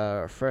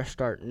said, fresh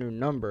start, new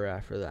number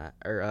after that.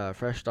 Or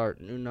fresh start,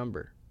 new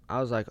number.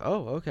 I was like,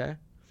 oh, okay.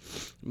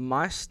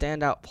 My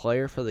standout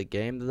player for the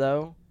game,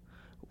 though,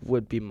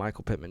 would be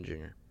Michael Pittman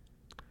Jr.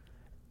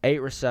 8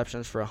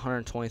 receptions for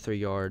 123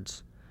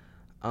 yards.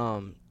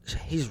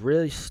 He's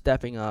really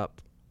stepping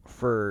up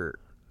for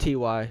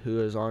T.Y.,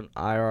 who is on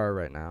IR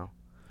right now,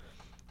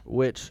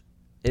 which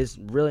is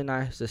really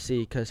nice to see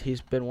because he's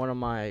been one of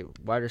my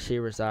wide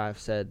receivers that I've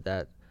said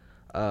that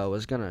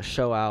was going to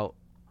show out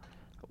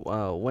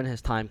when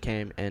his time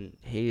came, and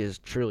he is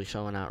truly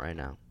showing out right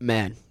now.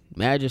 Man,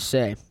 may I just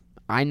say,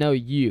 I know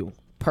you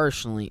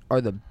personally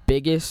are the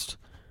biggest,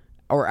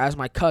 or as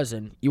my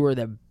cousin, you are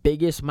the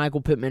biggest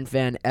Michael Pittman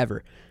fan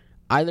ever.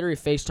 I literally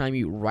FaceTime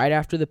you right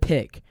after the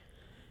pick,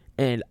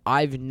 and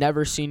I've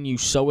never seen you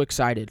so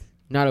excited.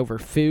 Not over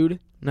food,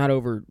 not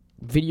over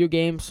video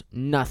games,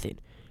 nothing.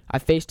 I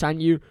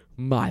FaceTime you,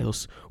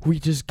 Myles, we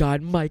just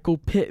got Michael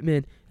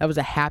Pittman. That was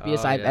the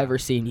happiest I've ever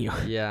seen you.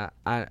 Yeah,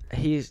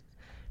 he's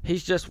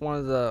just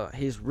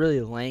he's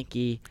really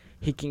lanky.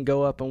 He can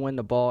go up and win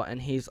the ball,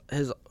 and his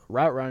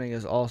route running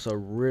is also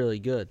really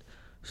good.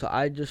 So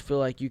I just feel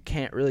like you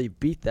can't really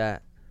beat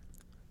that.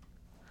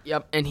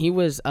 Yep, and he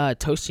was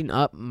toasting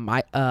up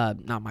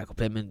not Michael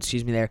Pittman,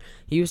 excuse me there.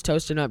 He was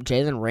toasting up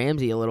Jalen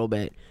Ramsey a little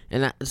bit,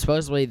 and that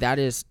supposedly that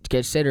is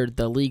considered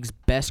the league's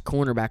best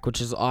cornerback,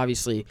 which is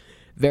obviously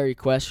very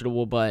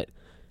questionable, but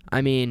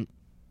I mean,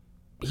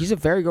 he's a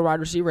very good wide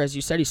receiver. As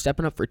you said, he's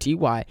stepping up for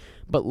T.Y.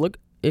 But look,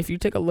 if you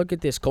take a look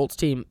at this Colts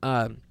team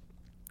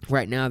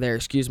right now there,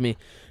 excuse me,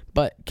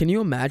 but can you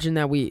imagine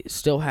that we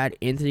still had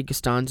Anthony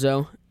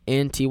Costanzo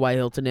and T.Y.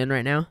 Hilton in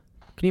right now?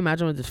 Can you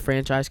imagine what this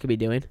franchise could be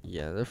doing?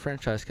 Yeah, the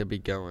franchise could be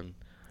going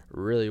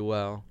really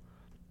well.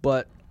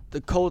 But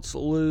the Colts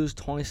lose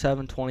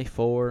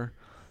 27-24.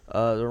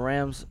 The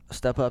Rams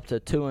step up to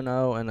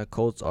 2-0, and the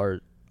Colts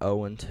are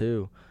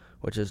 0-2,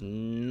 which is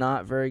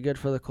not very good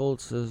for the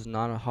Colts. This is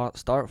not a hot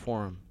start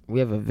for them. We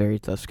have a very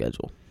tough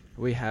schedule.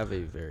 We have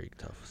a very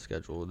tough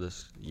schedule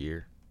this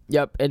year.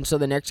 Yep, and so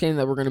the next game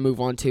that we're going to move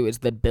on to is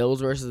the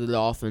Bills versus the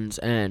Dolphins.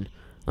 And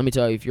let me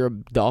tell you, if you're a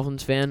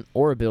Dolphins fan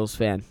or a Bills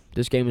fan,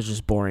 this game is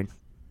just boring.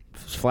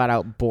 It's flat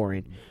out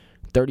boring.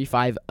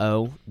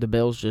 35-0, the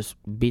Bills just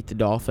beat the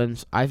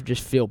Dolphins. I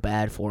just feel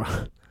bad for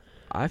them.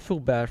 I feel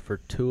bad for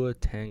Tua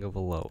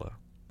Tagovailoa.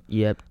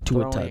 Yep,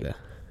 Tua Taga.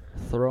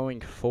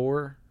 Throwing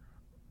 4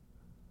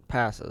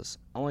 passes,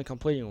 only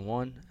completing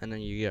 1, and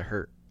then you get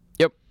hurt.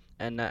 Yep.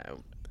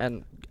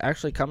 And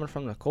actually coming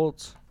from the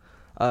Colts,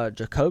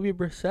 Jacoby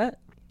Brissett.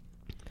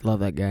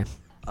 Love that guy.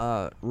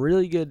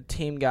 Really good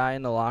team guy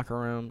in the locker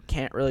room.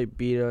 Can't really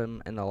beat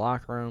him in the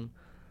locker room,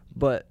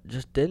 but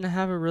just didn't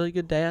have a really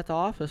good day at the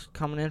office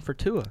coming in for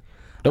Tua.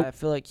 Nope. I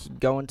feel like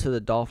going to the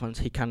Dolphins,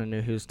 he kind of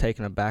knew he was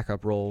taking a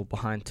backup role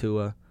behind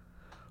Tua,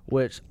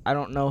 which I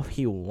don't know if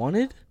he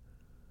wanted.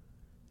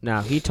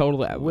 No, he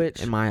totally,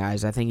 Which, in my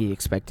eyes, I think he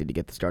expected to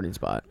get the starting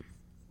spot.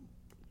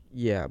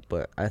 Yeah,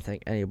 but I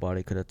think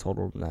anybody could have told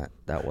him that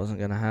that wasn't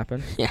going to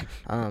happen. Yeah.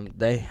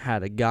 They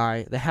have a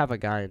guy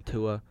in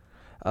Tua.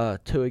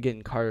 Tua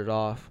getting carted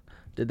off.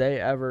 Did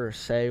they ever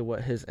say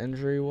what his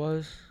injury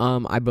was?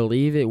 I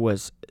believe it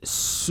was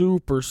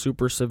super,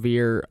 super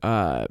severe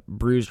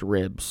bruised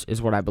ribs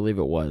is what I believe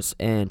it was.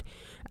 And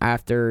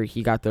after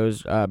he got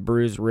those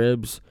bruised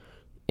ribs,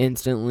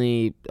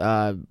 instantly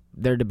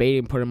they're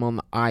debating put him on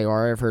the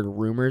IR. I've heard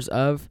rumors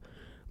of,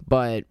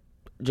 but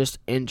just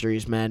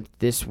injuries, man.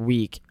 This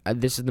week,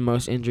 this is the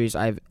most injuries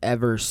I've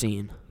ever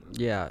seen.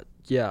 Yeah,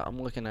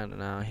 I'm looking at it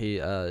now.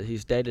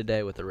 He's day to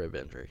day with a rib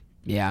injury.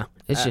 Yeah,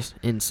 it's just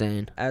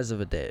insane. As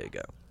of a day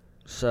ago.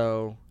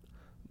 So,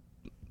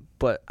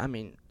 but, I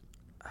mean,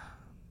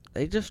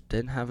 they just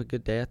didn't have a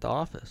good day at the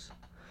office.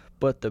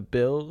 But the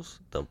Bills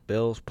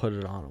put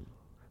it on them.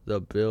 The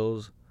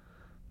Bills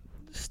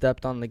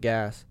stepped on the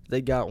gas.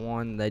 They got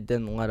one. They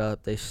didn't let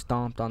up. They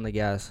stomped on the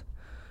gas.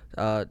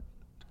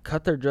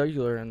 Cut their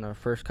jugular in the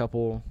first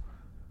couple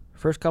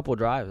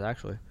drives,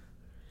 actually.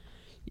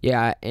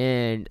 Yeah,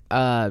 and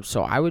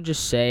so I would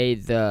just say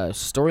the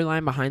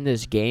storyline behind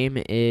this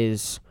game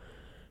is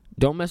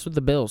don't mess with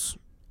the Bills.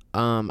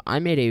 I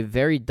made a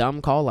very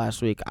dumb call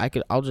last week.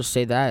 I'll just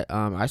say that.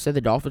 I said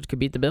the Dolphins could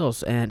beat the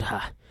Bills, and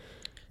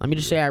let me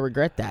just say I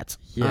regret that.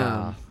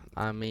 Yeah,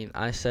 I mean,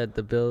 I said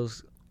the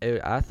Bills.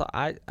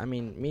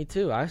 Me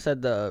too. I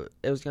said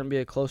it was gonna be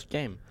a close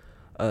game.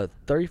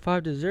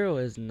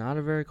 35-0 is not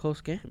a very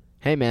close game.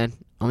 Hey man,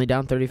 only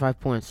down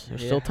 35 points.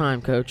 There's still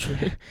time, coach.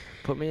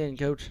 Put me in,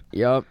 coach.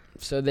 Yep.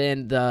 So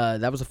then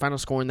that was the final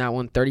score in that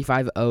one,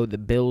 35-0. The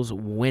Bills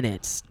win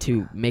it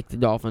to make the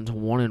Dolphins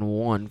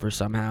 1-1 for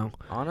somehow.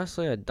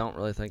 Honestly, I don't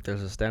really think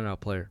there's a standout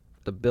player.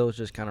 The Bills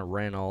just kind of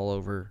ran all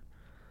over.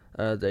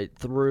 They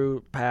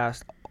threw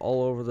past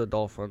all over the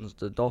Dolphins.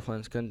 The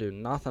Dolphins couldn't do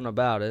nothing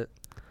about it.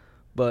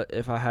 But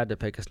if I had to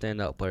pick a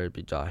standout player, it'd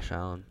be Josh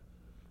Allen.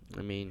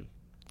 I mean,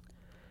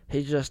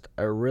 he's just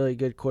a really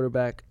good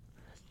quarterback.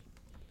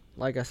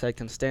 Like I said,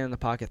 can stand in the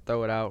pocket,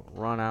 throw it out,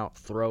 run out,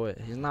 throw it.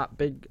 He's not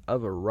big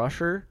of a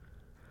rusher.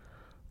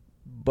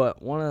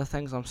 But one of the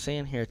things I'm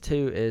seeing here,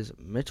 too, is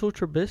Mitchell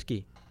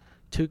Trubisky.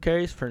 2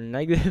 carries for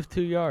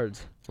 -2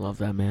 yards. Love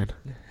that, man.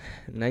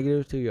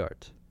 -2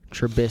 yards.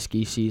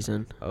 Trubisky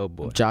season. Oh,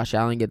 boy. Josh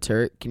Allen gets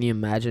hurt. Can you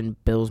imagine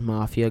Bills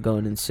Mafia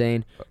going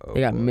insane? Oh, they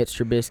got boy. Mitch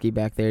Trubisky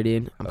back there,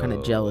 dude. I'm kind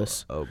of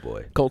jealous. Oh,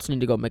 boy. Colts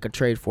need to go make a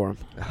trade for him.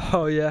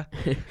 Oh, yeah?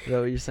 Is that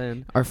what you're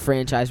saying? Our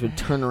franchise would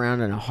turn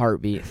around in a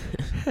heartbeat.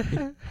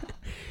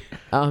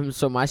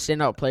 So my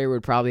standout player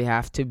would probably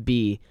have to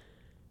be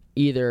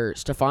either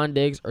Stephon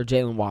Diggs or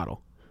Jalen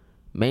Waddle.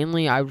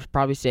 Mainly, I would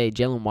probably say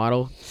Jalen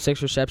Waddle.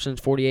 6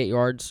 receptions, 48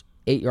 yards,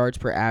 8 yards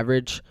per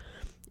average.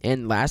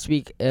 And last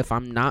week, if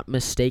I'm not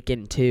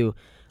mistaken, too,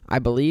 I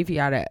believe he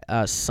had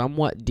a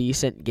somewhat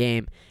decent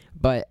game.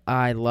 But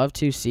I love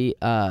to see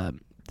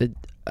the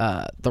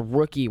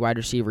rookie wide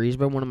receiver. He's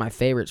been one of my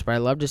favorites, but I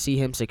love to see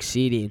him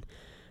succeeding.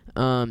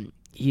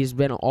 He's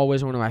been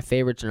always one of my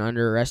favorites and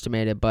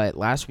underestimated. But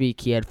last week,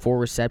 he had 4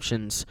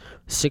 receptions,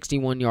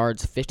 61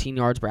 yards, 15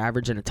 yards per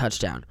average, and a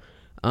touchdown.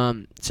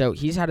 So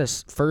he's had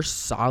his first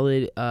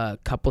solid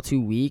couple 2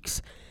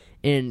 weeks.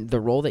 In the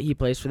role that he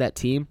plays for that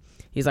team,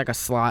 he's like a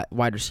slot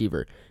wide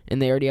receiver.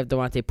 And they already have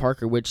Devontae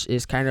Parker, which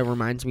is kind of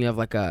reminds me of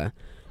like a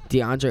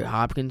DeAndre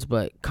Hopkins,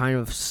 but kind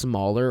of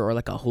smaller, or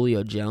like a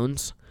Julio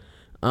Jones.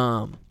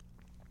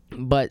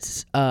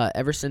 But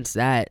ever since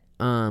that,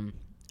 I'm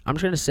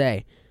just going to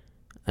say,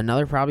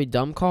 another probably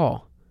dumb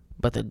call,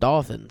 but the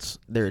Dolphins,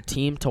 they're a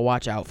team to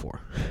watch out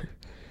for.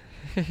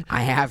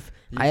 I have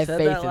faith in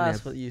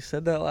them. You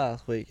said that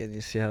last week, and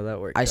you see how that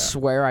worked out. I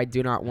swear I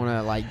do not want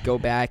to go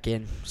back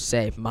and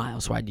say,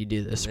 Myles, why'd you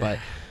do this? But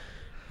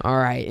all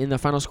right, in the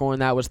final score on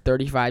that was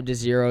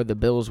 35-0. The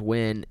Bills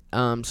win.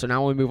 So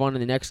now we move on to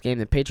the next game,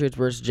 the Patriots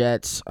versus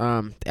Jets.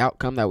 The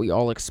outcome that we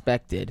all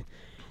expected.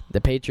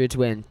 The Patriots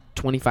win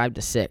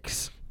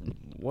 25-6.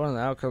 One of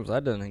the outcomes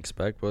I didn't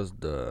expect was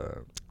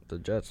the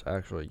Jets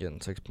actually getting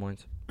 6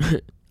 points.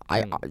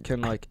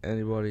 Can like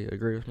anybody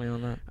agree with me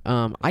on that?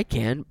 I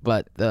can,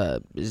 but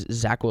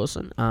Zach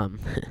Wilson. Do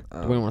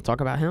we want to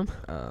talk about him?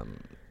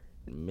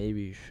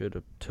 Maybe you should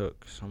have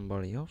took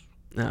somebody else.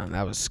 No,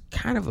 that was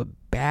kind of a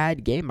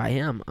bad game by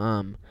him.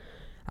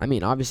 I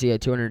mean, obviously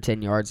at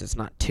 210 yards, it's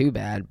not too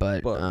bad,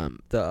 but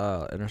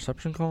the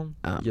interception call,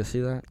 you see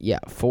that? Yeah,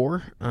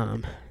 4.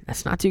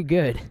 That's not too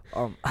good.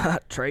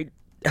 Trade.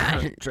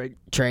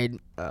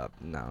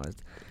 No,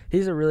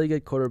 he's a really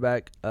good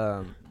quarterback.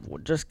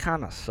 Just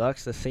kind of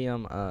sucks to see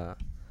him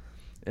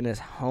in his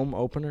home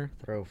opener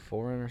throw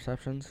 4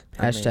 interceptions.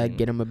 Hashtag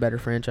get him a better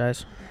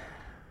franchise.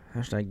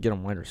 Hashtag get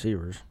him wide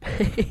receivers.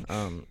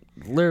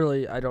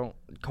 Literally,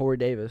 Corey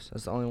Davis,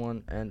 that's the only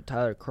one, and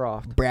Tyler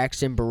Kroft.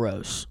 Braxton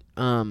Burrows.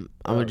 I'm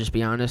going to just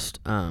be honest.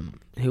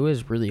 Who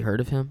has really heard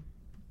of him?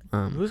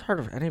 Who's heard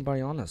of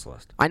anybody on this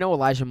list? I know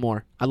Elijah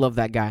Moore. I love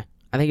that guy.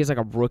 I think he's like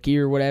a rookie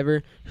or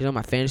whatever. He's on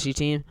my fantasy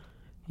team.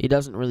 He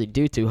doesn't really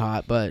do too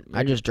hot, but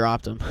I just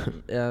dropped him.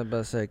 Yeah, I was about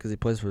to say, because he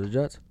plays for the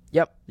Jets?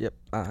 Yep.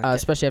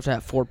 Especially after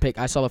that 4 pick.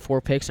 I saw the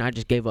 4 picks, and I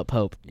just gave up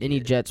hope.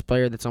 Any Jets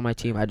player that's on my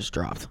team, I just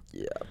dropped.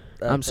 Yeah.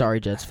 I'm sorry,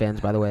 Jets fans,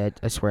 by the way.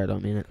 I swear I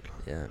don't mean it.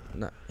 Yeah,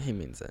 no, he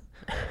means it.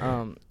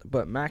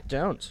 But Mac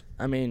Jones.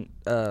 I mean,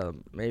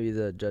 maybe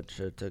the Jets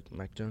should have took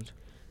Mac Jones.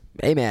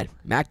 Hey, man,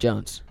 Mac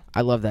Jones.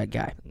 I love that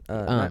guy.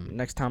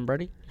 Next Tom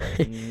Brady?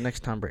 Next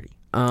Tom Brady.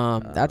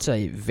 That's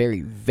a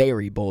very,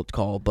 very bold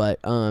call.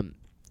 But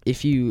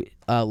if you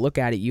look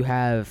at it, you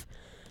have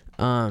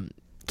Cam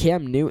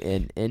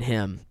Newton and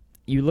him.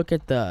 You look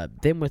at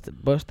them with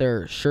both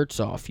their shirts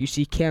off. You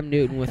see Cam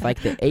Newton with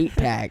like the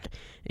 8-pack,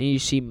 and you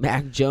see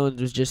Mac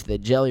Jones with just the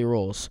jelly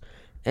rolls.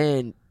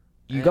 And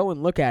you go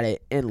and look at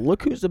it, and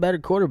look who's the better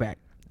quarterback.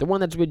 The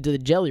one that's with the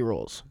jelly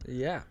rolls.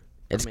 Yeah.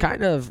 It's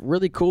kind of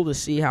really cool to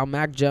see how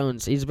Mac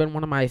Jones, he's been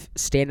one of my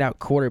standout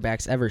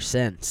quarterbacks ever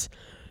since.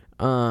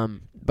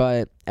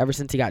 But ever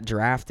since he got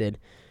drafted,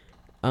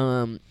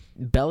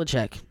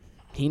 Belichick,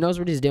 he knows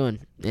what he's doing,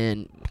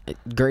 and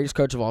greatest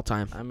coach of all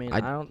time. I mean, I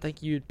don't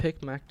think you'd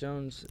pick Mac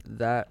Jones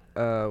that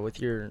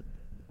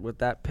with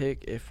that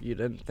pick if you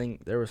didn't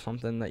think there was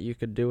something that you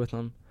could do with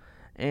him.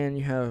 And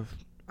you have,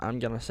 I'm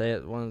gonna say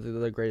it, one of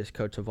the greatest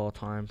coach of all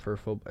time for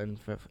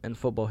in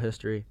football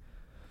history.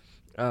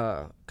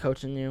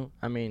 Coaching you,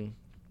 I mean,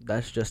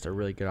 that's just a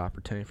really good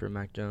opportunity for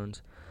Mac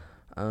Jones.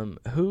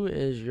 Who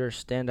is your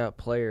standout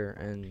player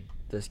in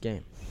this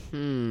game?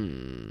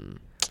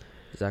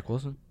 Zach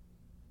Wilson?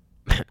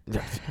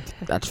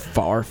 That's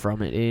far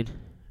from it, dude.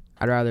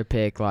 I'd rather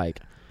pick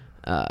like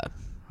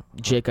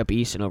Jacob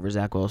Eason over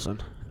Zach Wilson.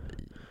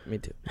 Me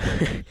too.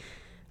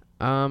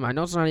 I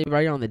know it's not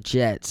anybody on the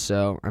Jets,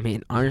 so I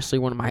mean, honestly,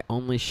 one of my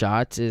only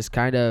shots is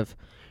kind of,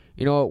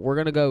 you know what, we're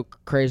gonna go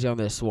crazy on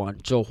this one.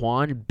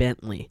 Jawan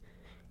Bentley.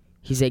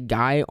 He's a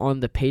guy on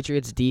the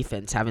Patriots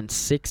defense having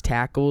 6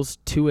 tackles,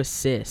 2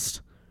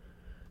 assists.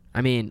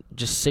 I mean,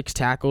 just 6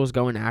 tackles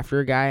going after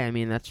a guy. I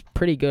mean, that's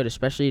pretty good,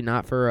 especially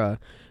not for a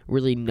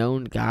really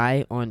known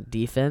guy on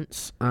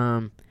defense.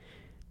 Not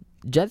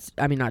Jets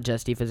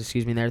defense,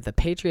 excuse me, there. The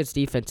Patriots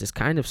defense is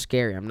kind of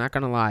scary, I'm not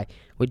going to lie.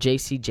 With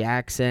J.C.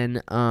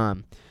 Jackson,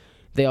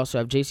 they also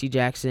have J.C.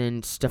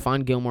 Jackson,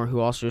 Stephon Gilmore,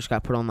 who also just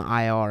got put on the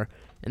IR.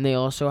 And they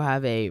also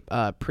have a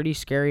pretty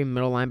scary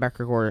middle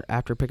linebacker core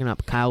after picking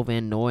up Kyle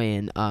Van Noy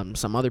and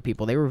some other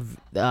people. They were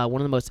one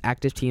of the most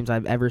active teams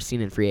I've ever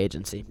seen in free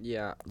agency.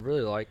 Yeah,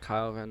 really like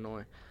Kyle Van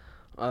Noy.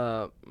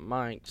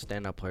 My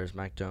standout player is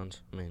Mac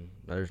Jones. I mean,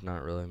 there's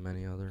not really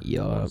many other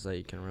ones that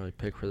you can really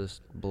pick for this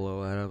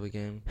blowout of a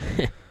game.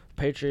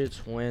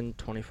 Patriots win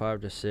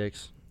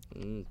 25-6.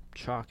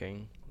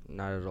 Shocking,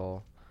 not at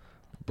all.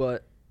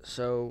 But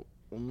so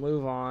we'll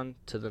move on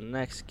to the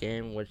next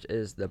game, which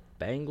is the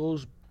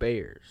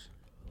Bengals-Bears.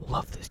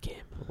 Love this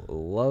game.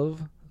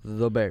 Love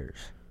the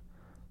Bears.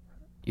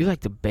 You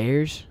like the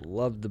Bears?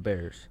 Love the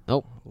Bears.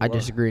 Nope, I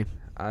disagree.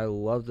 I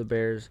love the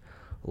Bears.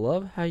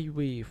 Love how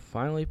we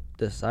finally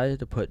decided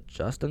to put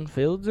Justin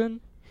Fields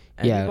in.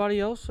 Anybody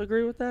else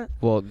agree with that?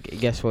 Well,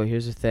 guess what?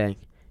 Here's the thing.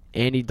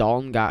 Andy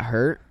Dalton got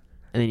hurt,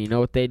 and then you know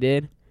what they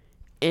did?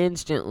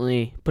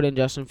 Instantly put in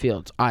Justin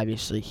Fields.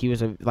 Obviously, he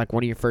was like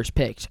one of your first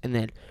picks. And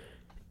then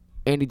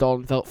Andy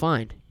Dalton felt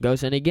fine.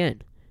 Goes in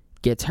again.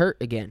 Gets hurt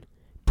again.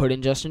 Put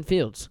in Justin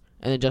Fields.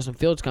 And then Justin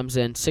Fields comes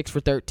in 6 for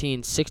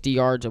 13, 60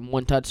 yards and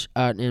 1 touch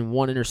and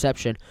 1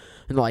 interception.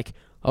 And like,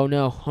 oh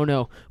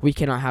no, we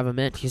cannot have him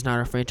in. He's not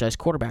our franchise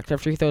quarterback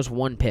after he throws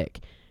 1 pick.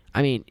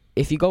 I mean,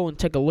 if you go and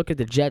take a look at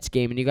the Jets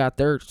game and you got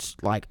their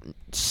like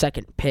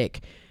second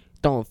pick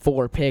throwing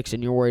 4 picks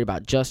and you're worried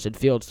about Justin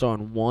Fields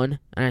throwing 1,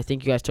 and I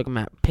think you guys took him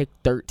at pick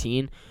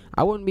 13,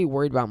 I wouldn't be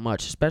worried about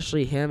much,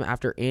 especially him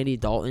after Andy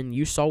Dalton.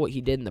 You saw what he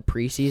did in the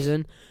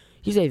preseason.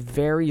 He's a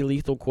very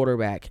lethal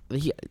quarterback.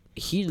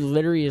 He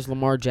literally is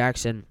Lamar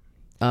Jackson,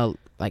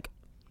 like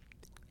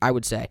I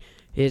would say.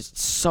 Is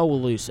so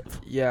elusive.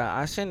 Yeah,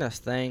 I seen this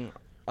thing,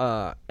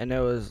 and it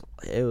was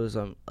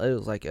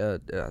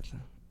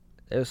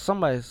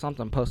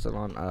something posted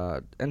on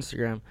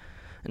Instagram,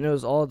 and it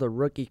was all the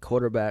rookie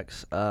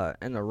quarterbacks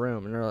in the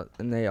room,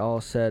 and they all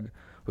said,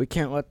 we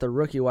can't let the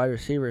rookie wide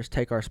receivers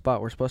take our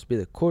spot. We're supposed to be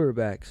the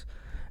quarterbacks.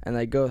 And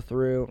they go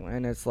through,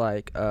 and it's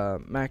like,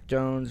 Mac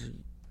Jones,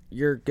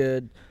 you're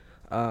good.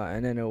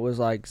 And then it was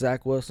like,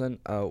 Zach Wilson,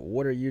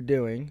 what are you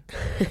doing?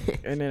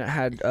 And then it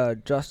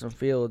had Justin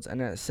Fields,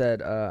 and then it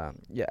said,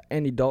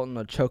 Andy Dalton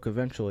will choke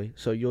eventually,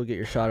 so you'll get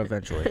your shot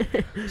eventually.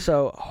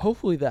 So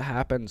hopefully that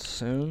happens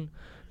soon,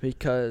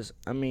 because,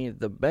 I mean,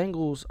 the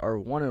Bengals are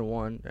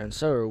 1-1, and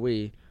so are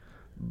we.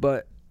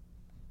 But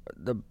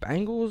the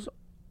Bengals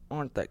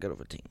aren't that good of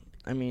a team.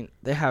 I mean,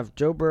 they have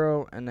Joe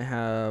Burrow, and they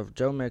have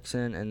Joe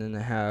Mixon, and then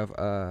they have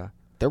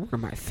they're one of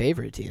my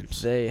favorite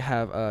teams. They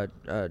have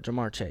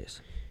Jamar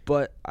Chase.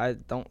 But I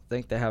don't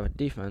think they have a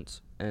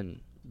defense,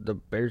 and the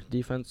Bears'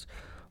 defense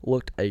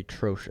looked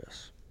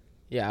atrocious.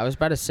 Yeah, I was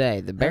about to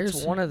say, the Bears...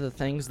 That's one of the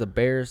things the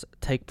Bears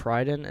take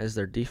pride in is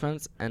their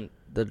defense, and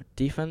the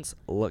defense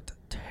looked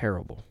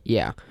terrible.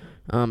 Yeah,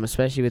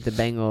 especially with the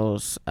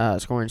Bengals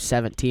scoring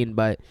 17,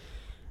 but...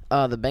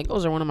 the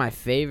Bengals are one of my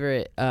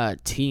favorite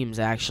teams,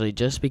 actually,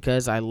 just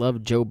because I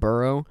love Joe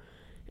Burrow.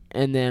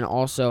 And then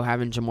also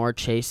having Jamar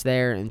Chase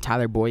there and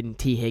Tyler Boyd and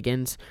T.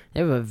 Higgins. They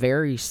have a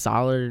very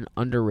solid and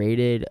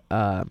underrated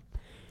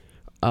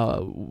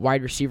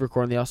wide receiver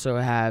core. And they also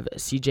have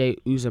C.J.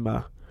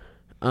 Uzomah.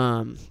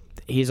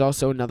 He's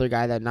also another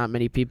guy that not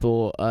many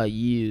people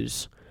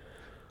use.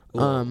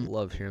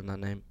 Love hearing that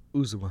name.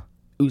 Uzomah.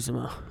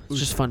 It's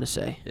just fun to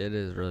say. It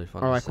is really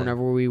fun or to like say.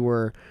 Whenever we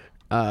were...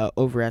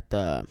 over at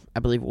the, I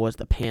believe it was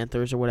the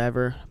Panthers or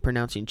whatever,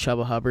 pronouncing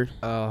Chubba Hubbard.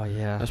 Oh,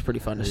 yeah. That's pretty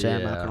fun to say,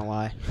 I'm not going to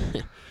lie.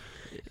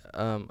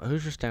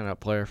 Who's your standout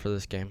player for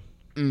this game?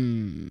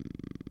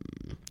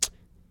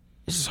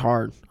 This is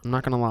hard. I'm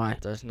not going to lie.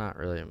 There's not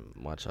really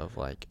much of,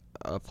 like,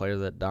 a player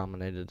that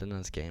dominated in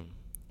this game.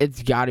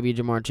 It's got to be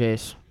Jamar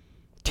Chase.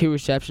 2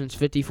 receptions,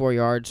 54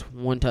 yards,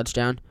 1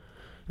 touchdown.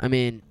 I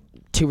mean,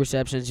 2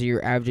 receptions,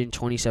 you're averaging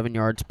 27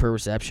 yards per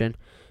reception.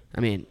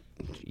 I mean...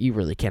 You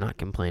really cannot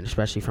complain,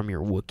 especially from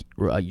your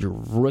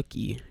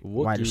rookie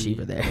wide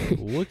receiver there.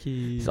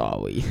 Wookie.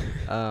 Sorry.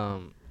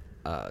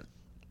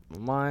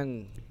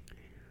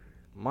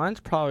 Mine's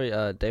probably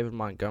David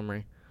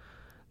Montgomery.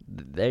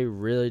 They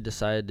really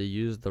decided to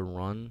use the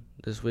run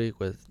this week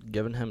with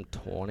giving him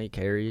 20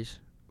 carries.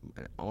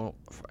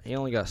 He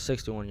only got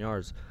 61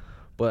 yards.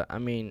 But, I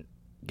mean,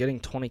 getting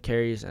 20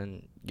 carries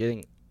and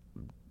getting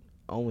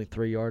only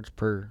 3 yards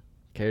per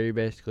carry,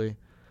 basically,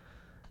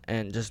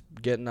 and just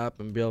getting up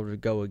and be able to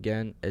go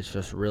again, it's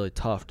just really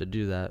tough to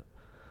do that.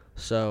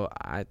 So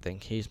I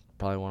think he's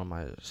probably one of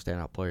my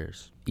standout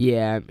players.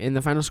 Yeah, and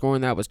the final score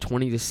on that was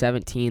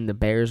 20-17. The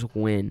Bears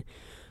win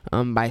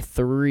by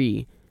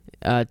 3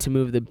 to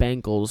move the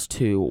Bengals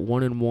to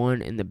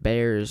 1-1, and the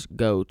Bears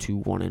go to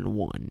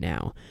 1-1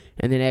 now.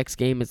 And the next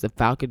game is the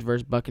Falcons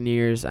versus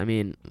Buccaneers. I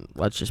mean,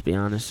 let's just be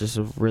honest. This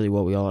is really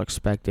what we all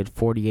expected.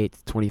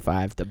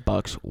 48-25, the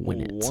Bucs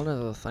win it. One of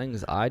the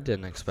things I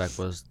didn't expect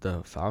was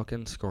the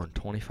Falcons scoring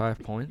 25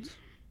 points.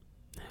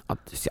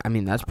 I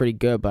mean, that's pretty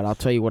good, but I'll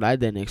tell you what I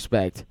didn't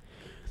expect.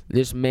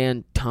 This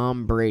man,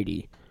 Tom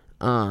Brady.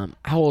 How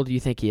old do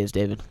you think he is,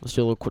 David? Let's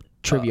do a little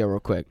trivia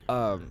real quick.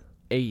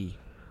 80.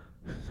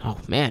 Oh,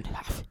 man.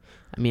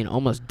 I mean,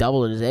 almost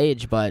double his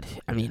age, but,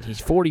 I mean,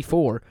 he's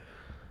 44.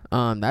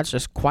 That's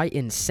just quite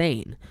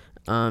insane.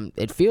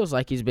 It feels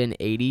like he's been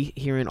 80,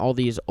 hearing all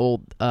these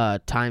old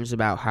times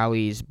about how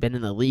he's been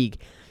in the league.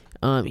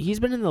 He's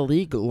been in the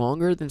league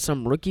longer than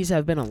some rookies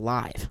have been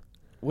alive.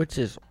 Which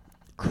is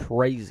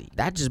crazy.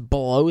 That just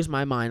blows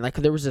my mind. Like,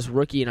 there was this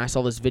rookie, and I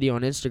saw this video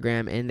on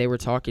Instagram, and they were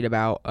talking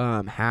about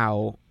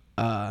how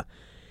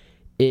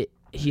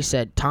he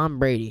said Tom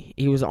Brady,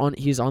 he's on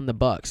the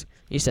Bucs.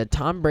 He said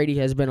Tom Brady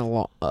has been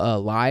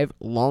alive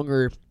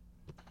longer.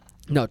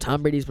 No,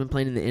 Tom Brady's been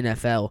playing in the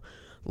NFL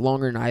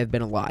longer than I have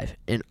been alive,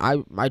 and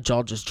my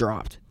jaw just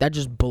dropped. That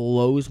just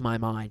blows my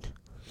mind.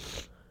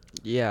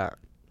 Yeah,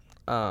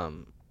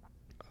 5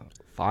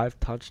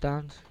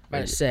 touchdowns.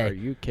 Are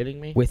you kidding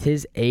me? With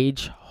his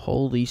age,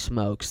 holy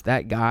smokes,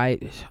 that guy.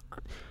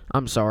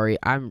 I'm sorry,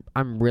 I'm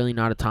really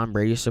not a Tom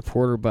Brady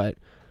supporter, but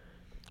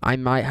I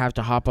might have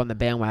to hop on the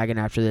bandwagon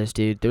after this,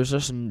 dude. There's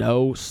just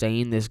no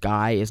saying this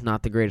guy is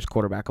not the greatest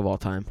quarterback of all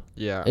time.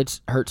 Yeah.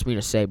 It hurts me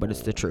to say, but it's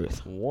the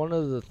truth. One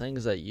of the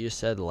things that you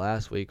said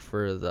last week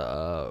for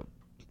the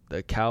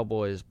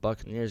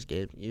Cowboys-Buccaneers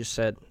game, you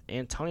said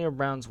Antonio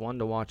Brown's one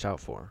to watch out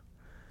for.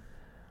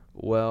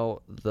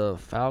 Well, the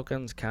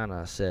Falcons kind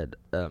of said,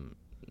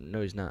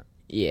 no, he's not.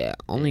 Yeah,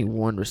 only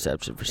 1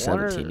 reception for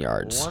 17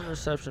 yards. 1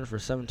 reception for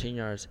 17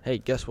 yards. Hey,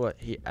 guess what?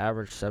 He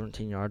averaged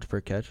 17 yards per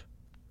catch.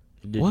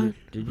 What?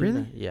 Did you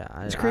really? know? Yeah.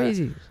 That's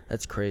crazy.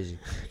 That's crazy.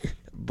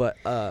 But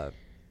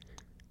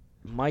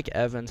Mike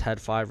Evans had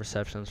 5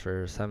 receptions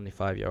for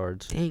 75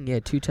 yards. Dang, yeah,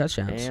 2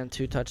 touchdowns. And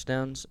 2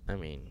 touchdowns. I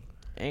mean,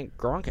 and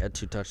Gronk had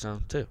 2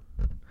 touchdowns, too.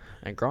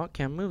 And Gronk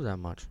can't move that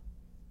much.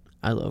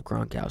 I love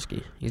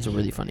Gronkowski. He's a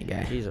really funny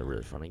guy. He's a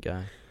really funny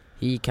guy.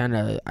 He kind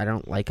of, I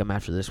don't like him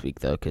after this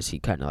week, though, because he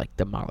kind of, like,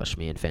 demolished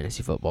me in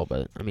fantasy football,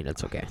 but, I mean,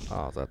 it's okay.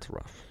 Oh, that's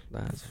rough.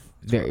 That's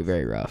very, rough.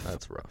 very rough.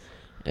 That's rough.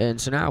 And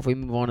so now if we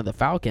move on to the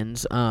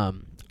Falcons,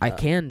 I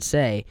can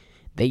say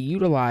they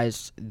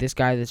utilized this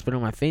guy that's been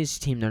on my fantasy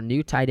team, their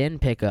new tight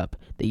end pickup.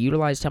 They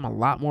utilized him a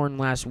lot more than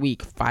last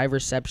week. 5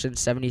 receptions,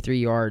 73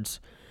 yards.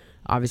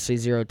 Obviously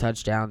 0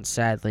 touchdowns,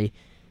 sadly.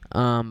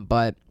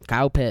 But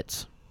Kyle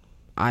Pitts,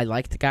 I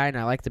like the guy and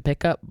I like the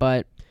pickup,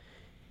 but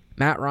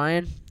Matt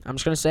Ryan, I'm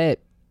just going to say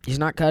it, he's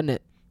not cutting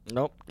it.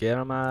 Nope, get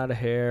him out of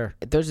here.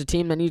 If there's a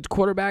team that needs a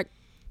quarterback,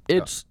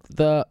 it's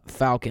the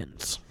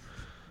Falcons.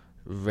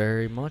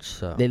 Very much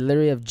so. They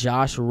literally have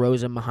Josh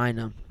Rosen behind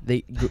them.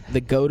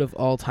 The GOAT of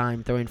all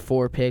time, throwing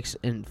 4 picks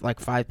and like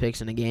 5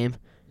 picks in a game.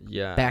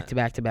 Yeah. Back to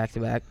back to back to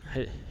back.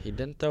 He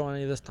didn't throw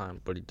any this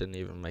time, but he didn't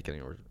even make any.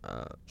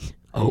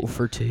 0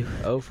 for 2.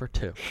 0 for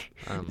 2.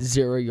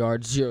 0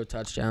 yards, 0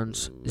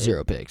 touchdowns,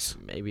 0 picks.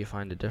 Maybe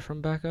find a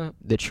different backup.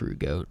 The true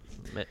GOAT.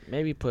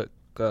 Maybe put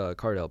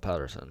Cardell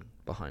Patterson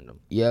behind him.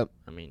 Yep.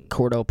 I mean,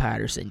 Cordell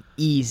Patterson,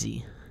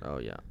 easy. Oh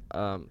yeah.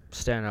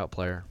 Standout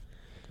player,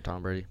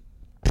 Tom Brady.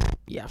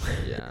 Yeah.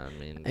 Yeah, I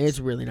mean, it's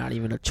really not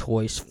even a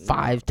choice.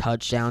 5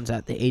 touchdowns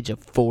at the age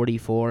of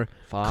 44.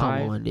 5.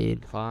 Come on,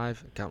 dude.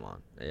 5. Come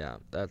on. Yeah,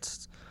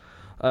 that's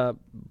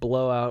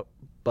blowout.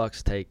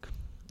 Bucks take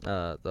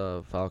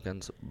the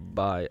Falcons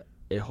by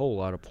a whole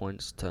lot of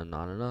points to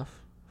not enough.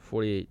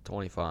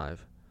 48-25.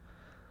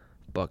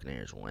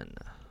 Buccaneers win.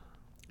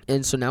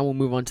 And so now we'll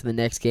move on to the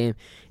next game.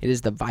 It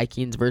is the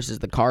Vikings versus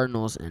the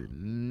Cardinals, and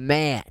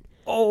man,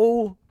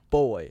 oh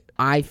boy,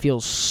 I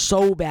feel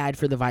so bad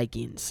for the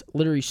Vikings.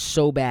 Literally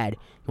so bad. You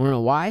want to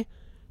know why?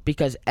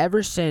 Because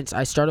ever since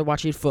I started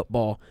watching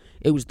football,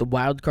 it was the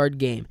wild card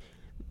game.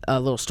 A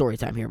little story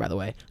time here, by the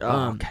way.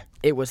 Okay.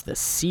 It was the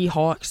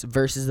Seahawks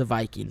versus the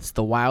Vikings,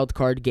 the wild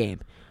card game.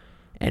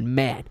 And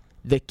man,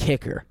 the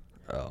kicker.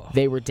 Oh.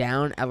 They were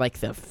down at like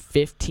the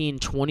 15,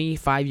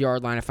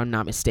 25-yard line, if I'm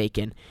not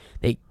mistaken.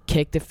 They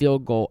kicked a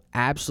field goal,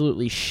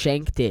 absolutely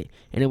shanked it,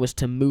 and it was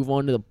to move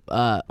on to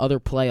the other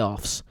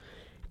playoffs.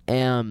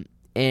 And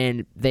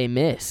they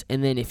miss.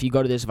 And then if you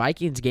go to this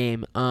Vikings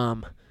game,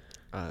 2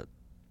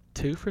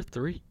 for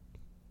 3.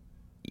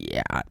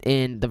 Yeah,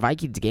 in the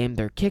Vikings game,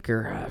 their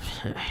kicker,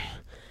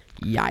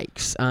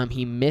 yikes.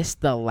 He missed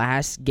the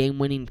last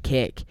game-winning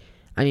kick.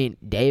 I mean,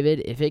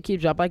 David, if it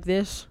keeps up like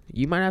this,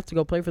 you might have to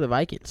go play for the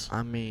Vikings.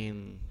 I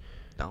mean,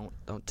 don't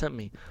tempt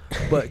me.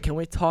 But can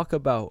we talk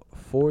about,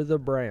 for the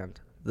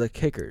brand, the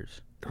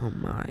kickers? Oh,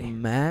 my.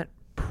 Matt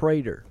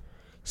Prater.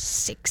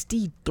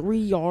 63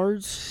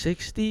 yards?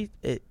 60.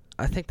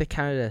 I think they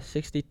counted it as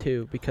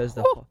 62 because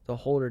the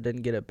holder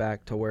didn't get it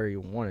back to where he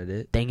wanted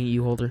it. Dang it,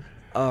 you holder.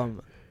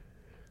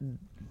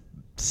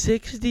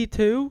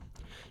 62?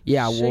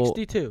 Yeah, well,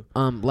 62.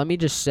 let me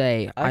just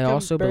say, I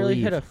also barely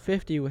believe hit a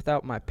 50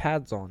 without my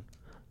pads on.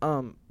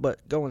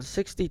 But going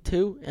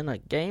 62 in a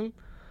game,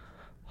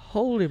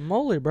 holy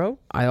moly, bro.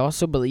 I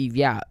also believe,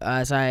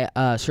 as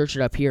I search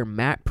it up here,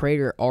 Matt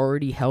Prater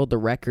already held the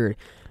record.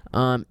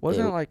 Wasn't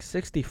it like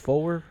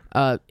 64?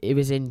 It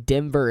was in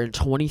Denver in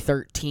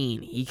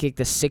 2013. He kicked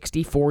a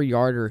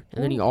 64-yarder,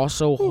 and then he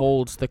also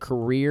holds the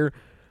career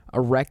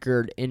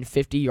record in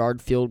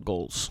 50-yard field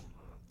goals.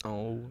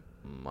 Oh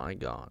my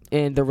God.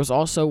 And there was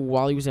also,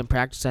 while he was in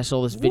practice, I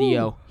saw this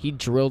video, he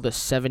drilled a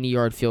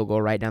 70-yard field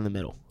goal right down the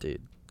middle.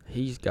 Dude,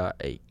 he's got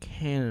a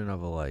cannon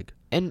of a leg.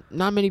 And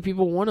not many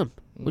people want him,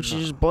 which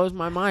just blows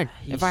my mind.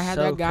 If I had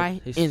that guy,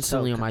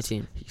 instantly on my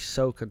team. He's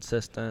so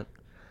consistent.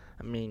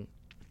 I mean,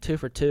 2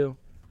 for 2.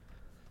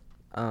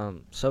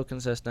 So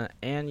consistent.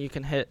 And you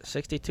can hit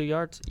 62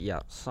 yards.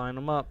 Yeah, sign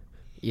him up.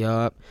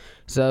 Yup.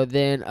 So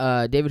then,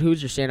 David,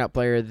 who's your standout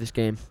player of this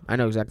game? I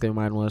know exactly who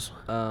mine was.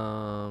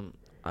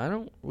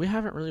 We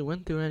haven't really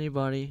went through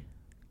anybody.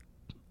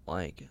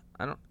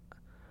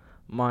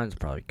 Mine's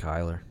probably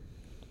Kyler.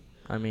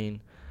 I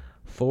mean,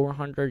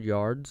 400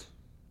 yards.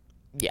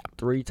 Yeah.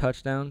 3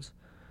 touchdowns.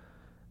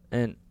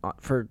 And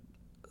for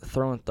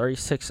throwing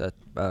 36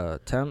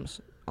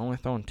 attempts, only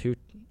throwing 2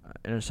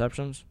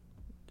 interceptions,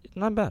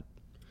 not bad.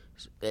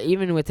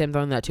 Even with him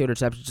throwing that 2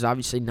 interceptions, is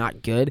obviously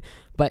not good.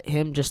 But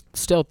him just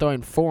still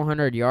throwing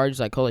 400 yards,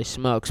 like, holy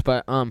smokes.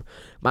 But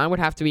mine would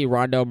have to be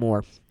Rondell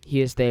Moore. He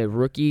is the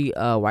rookie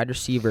wide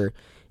receiver,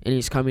 and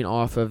he's coming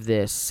off of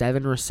this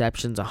 7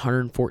 receptions,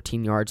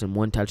 114 yards, and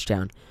 1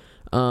 touchdown.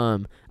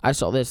 I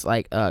saw this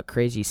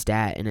crazy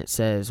stat, and it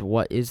says,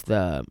 what is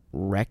the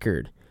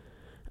record?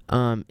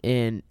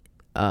 And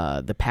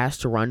the pass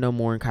to Rondell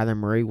Moore and Kyler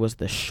Murray was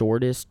the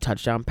shortest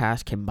touchdown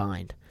pass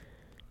combined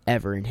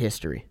ever in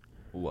history.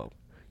 Whoa.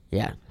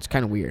 Yeah, it's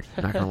kind of weird,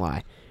 not going to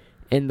lie.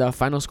 And the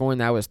final score in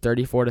that was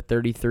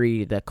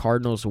 34-33. The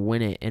Cardinals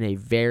win it in a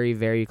very,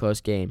 very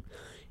close game.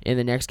 And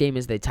the next game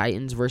is the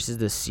Titans versus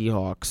the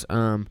Seahawks.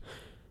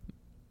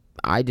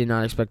 I did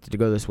not expect it to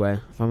go this way,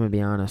 if I'm going to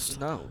be honest.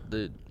 No,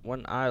 dude.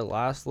 When I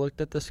last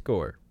looked at the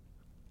score,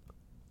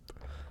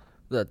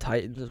 the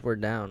Titans were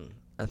down,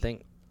 I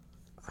think,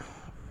 I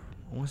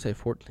want to say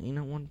 14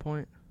 at one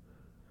point.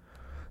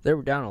 They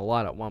were down a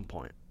lot at one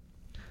point.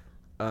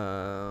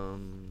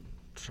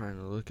 Trying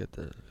to look at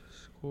the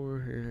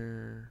score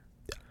here.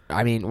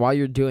 I mean, while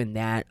you're doing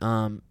that,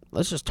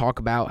 let's just talk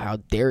about how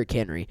Derrick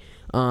Henry,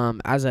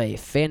 as a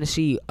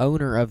fantasy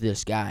owner of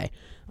this guy,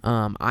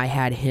 I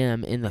had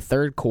him in the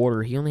third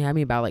quarter. He only had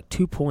me about like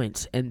 2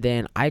 points. And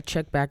then I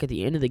checked back at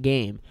the end of the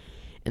game,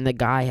 and the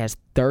guy has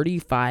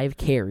 35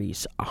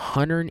 carries,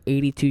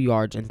 182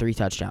 yards, and 3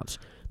 touchdowns.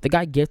 The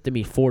guy gifted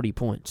me 40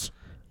 points.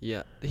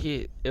 Yeah,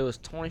 it was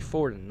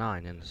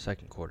 24-9 in the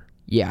second quarter.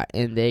 Yeah,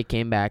 and they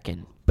came back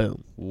and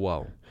boom.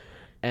 Whoa.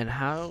 And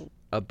how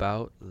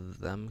about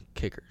them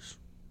kickers?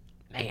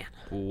 Man.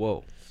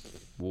 Whoa.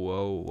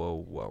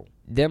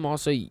 Them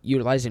also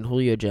utilizing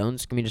Julio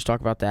Jones. Can we just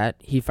talk about that?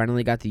 He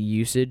finally got the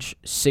usage.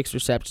 6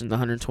 receptions,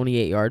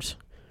 128 yards.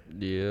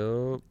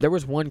 Yep. There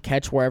was one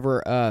catch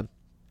wherever,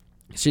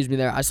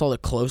 there. I saw the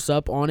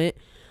close-up on it,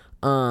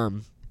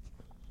 and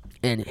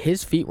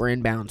his feet were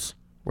in bounds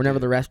whenever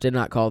the ref did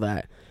not call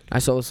that. I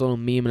saw this little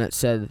meme and it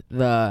said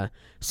the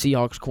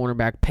Seahawks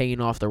cornerback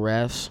paying off the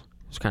refs.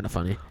 It's kind of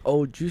funny.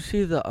 Oh, did you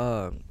see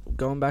the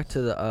going back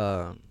to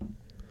the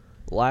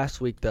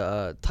last week,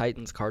 the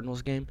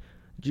Titans-Cardinals game?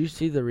 Did you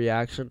see the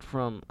reaction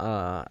from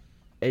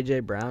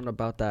A.J. Brown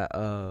about that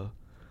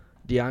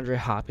DeAndre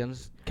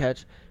Hopkins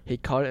catch? He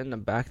caught it in the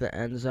back of the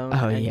end zone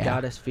and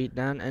got his feet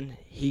down, and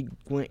he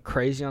went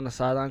crazy on the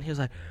sideline. He was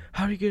like,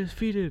 how do you get his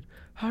feet in?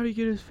 How do you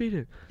get his feet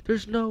in?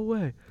 There's no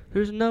way.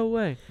 There's no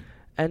way.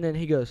 And then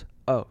he goes,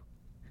 oh,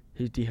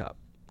 he's D-Hop.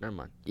 Never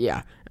mind.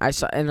 Yeah, I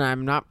saw, and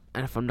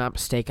if I'm not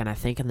mistaken, I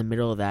think in the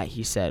middle of that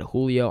he said,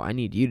 Julio, I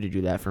need you to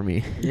do that for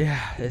me.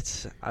 Yeah,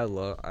 I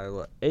love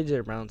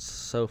AJ Brown's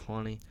so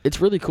funny. It's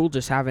really cool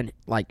just having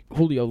like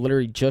Julio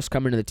literally just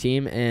come into the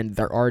team and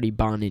they're already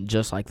bonding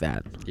just like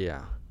that.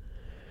 Yeah.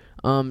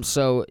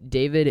 So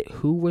David,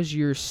 who was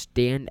your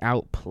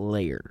standout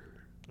player?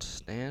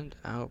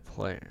 Standout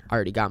player. I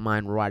already got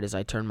mine right as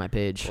I turned my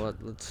page. Well,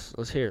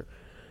 let's hear it.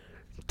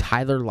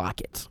 Tyler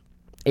Lockett.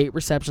 8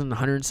 receptions,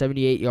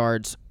 178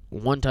 yards,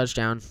 1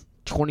 touchdown,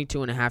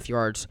 22.5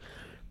 yards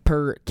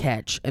per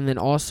catch. And then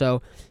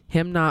also,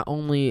 him not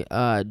only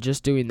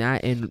just doing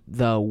that in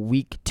the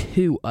week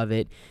 2 of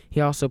it,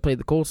 he also played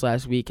the Colts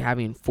last week,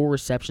 having 4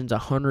 receptions,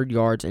 100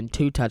 yards, and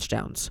 2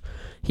 touchdowns.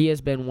 He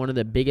has been one of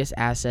the biggest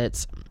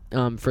assets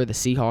for the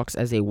Seahawks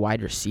as a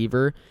wide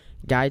receiver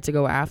guy to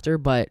go after,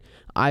 but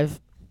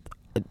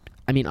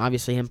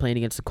obviously him playing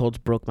against the Colts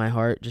broke my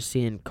heart, just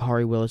seeing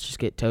Kari Willis just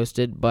get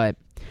toasted, but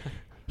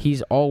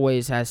he's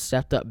always has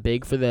stepped up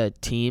big for the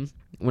team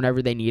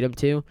whenever they need him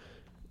to,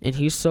 and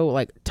he's so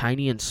like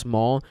tiny and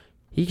small,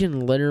 he can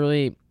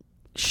literally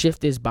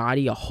shift his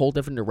body a whole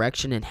different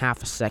direction in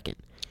half a second.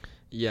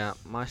 Yeah,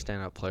 my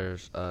standout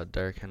players,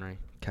 Derrick Henry,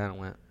 kind of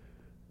went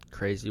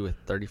crazy with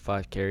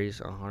 35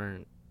 carries,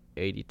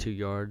 182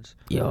 yards,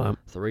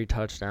 3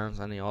 touchdowns,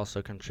 and he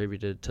also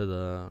contributed to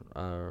the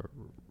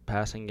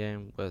passing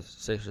game with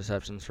 6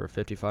 receptions for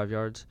 55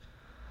 yards.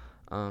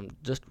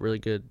 Just really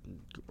good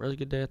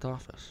day at the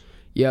office.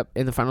 Yep,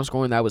 in the final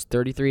score, that was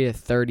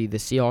 33-30. The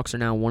Seahawks are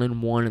now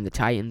 1-1, and the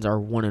Titans are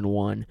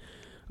 1-1.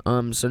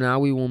 So now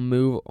we will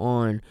move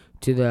on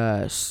to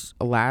the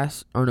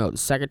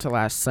second to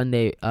last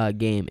Sunday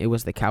game. It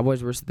was the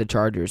Cowboys versus the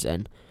Chargers,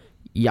 and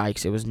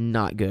yikes, it was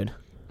not good.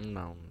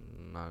 No,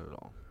 not at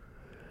all.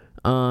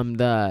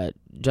 The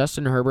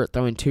Justin Herbert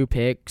throwing 2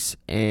 picks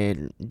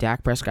and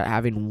Dak Prescott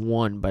having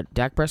 1, but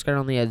Dak Prescott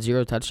only had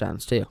 0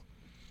 touchdowns too.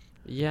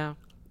 Yeah,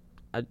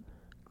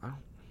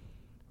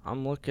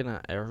 I'm looking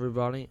at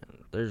everybody.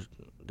 Do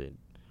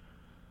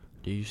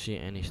you see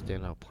any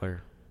standout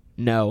player?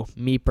 No,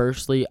 me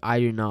personally, I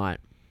do not.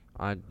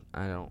 I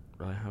don't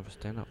really have a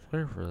standout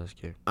player for this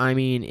game. I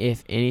mean,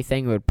 if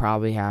anything, it would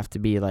probably have to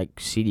be like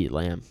CeeDee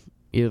Lamb.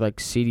 Either like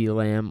CeeDee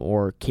Lamb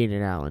or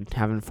Keenan Allen,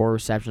 having 4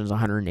 receptions,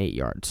 108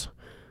 yards.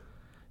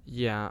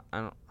 Yeah,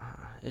 I don't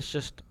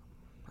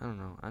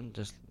know.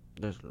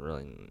 There's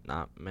really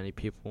not many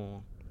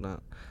people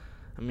that,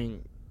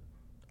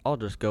 I'll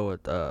just go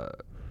with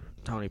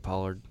Tony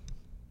Pollard.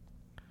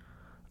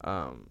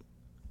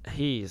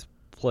 He's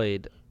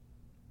played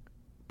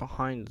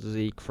behind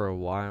Zeke for a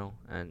while,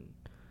 and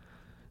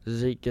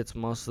Zeke gets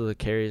most of the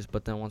carries,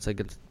 but then once it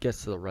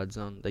gets to the red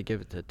zone, they give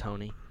it to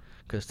Tony,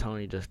 because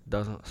Tony just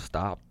doesn't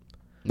stop.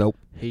 Nope.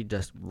 He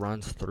just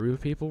runs through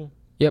people.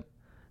 Yep.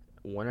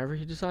 Whenever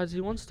he decides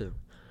he wants to.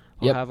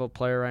 He'll have a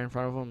player right in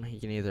front of him. He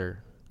can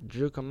either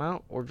juke him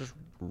out or just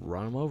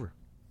run him over.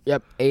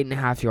 Yep,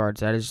 8.5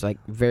 yards. That is like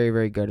very,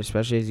 very good,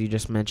 especially as you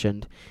just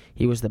mentioned.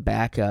 He was the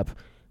backup.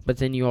 But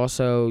then you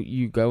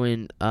go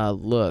and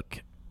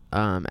look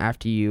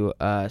after you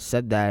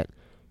said that.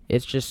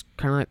 It's just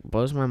kind of like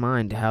blows my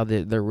mind how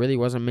there really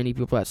wasn't many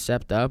people that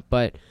stepped up.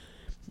 But,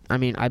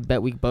 I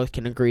bet we both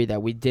can agree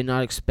that we did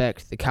not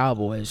expect the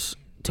Cowboys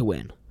to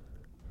win.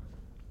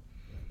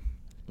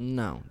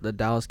 No, the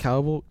Dallas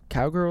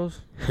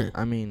Cowgirls,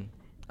 I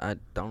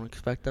don't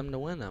expect them to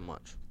win that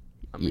much.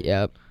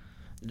 Yep.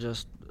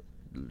 Just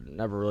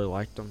never really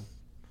liked them.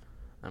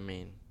 I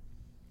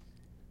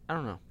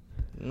don't know.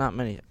 Not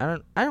many. I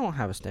don't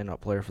have a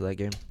standout player for that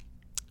game.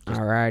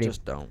 Alrighty.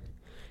 Just don't.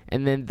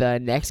 And then the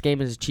next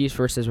game is Chiefs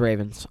versus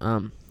Ravens.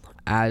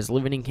 As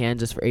living in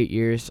Kansas for 8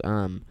 years,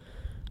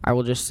 I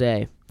will just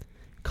say,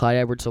 Clyde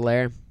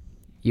Edwards-Helaire,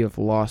 you have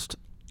lost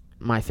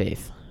my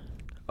faith.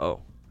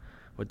 Oh,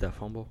 with that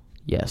fumble?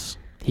 Yes.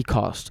 He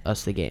cost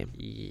us the game.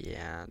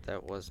 Yeah,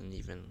 that wasn't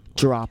even.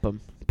 Drop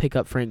him. Pick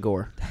up Frank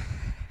Gore.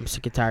 I'm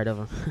sick and tired of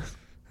him.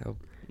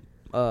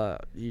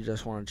 You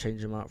just want to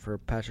change him out for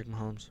Patrick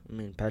Mahomes? I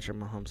mean, Patrick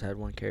Mahomes had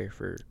 1 carry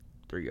for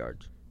 3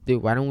 yards.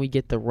 Dude, why don't we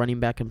get the running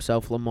back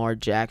himself, Lamar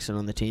Jackson,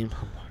 on the team?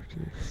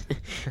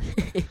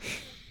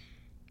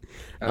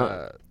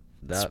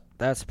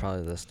 That's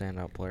probably the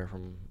standout player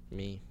from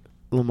me.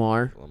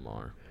 Lamar.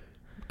 Lamar.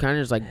 Kind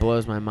of just like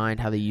blows my mind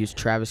how they used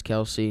Travis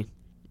Kelce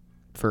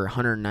for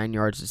 109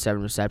 yards and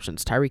 7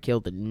 receptions. Tyreek Hill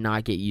did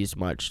not get used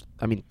much.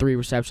 I mean, 3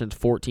 receptions,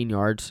 14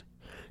 yards.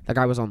 That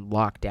guy was on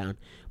lockdown.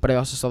 But I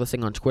also saw this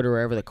thing on Twitter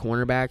wherever the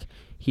cornerback,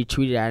 he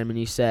tweeted at him and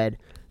he said,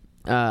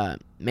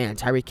 man,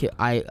 Tyreek,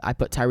 I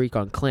put Tyreek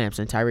on clamps,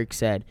 and Tyreek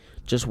said,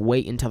 just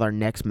wait until our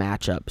next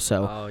matchup.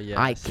 So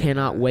I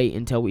cannot wait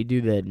until we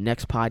do the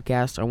next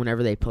podcast or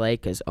whenever they play,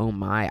 because, oh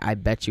my, I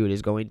bet you it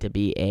is going to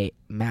be a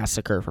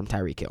massacre from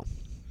Tyreek Hill.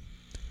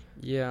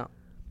 Yeah,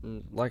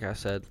 like I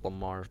said,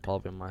 Lamar is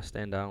probably my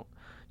standout,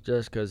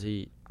 just because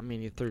he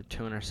threw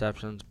 2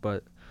 interceptions.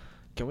 But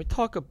can we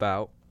talk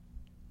about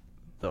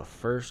the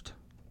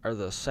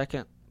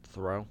second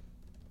throw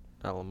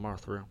that Lamar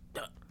threw?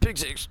 Pick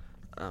 6.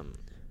 I don't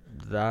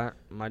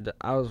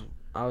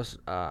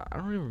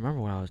even remember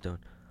what I was doing.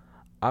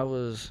 I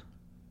was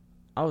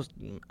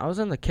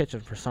in the kitchen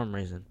for some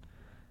reason,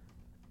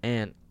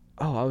 and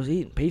I was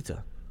eating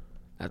pizza.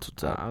 That's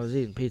what's up. I was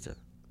eating pizza,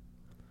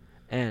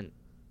 and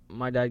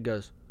my dad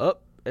goes,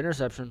 "Up,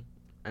 interception,"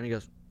 and he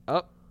goes,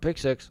 "Up, pick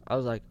 6." I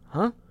was like,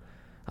 "Huh?"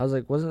 I was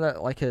like, "Wasn't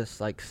that like his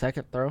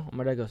second throw?" And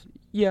my dad goes,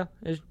 "Yeah,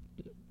 it's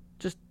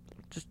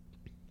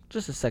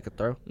just a second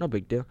throw, no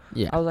big deal."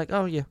 Yeah. I was like,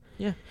 "Oh yeah,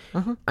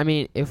 uh-huh." I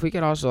mean, if we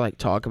could also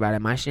talk about it,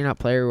 my standout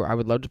player, I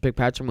would love to pick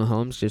Patrick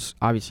Mahomes, just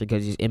obviously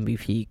because he's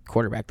MVP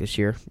quarterback this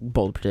year.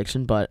 Bold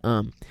prediction, but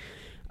mine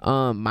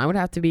would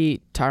have to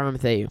be Tyrann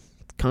Mathieu,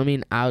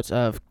 coming out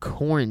of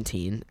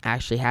quarantine,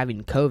 actually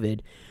having COVID.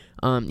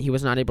 He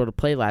was not able to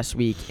play last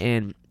week,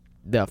 and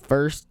the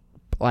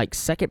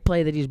second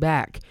play that he's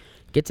back,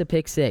 gets a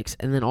pick 6,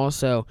 and then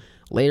also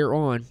later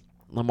on,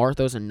 Lamar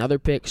throws another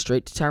pick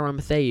straight to Tyrann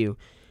Mathieu.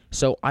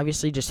 So,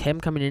 obviously, just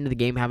him coming into the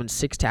game, having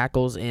 6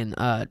 tackles and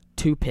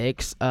 2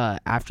 picks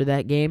after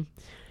that game,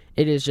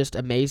 it is just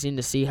amazing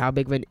to see how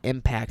big of an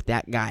impact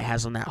that guy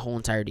has on that whole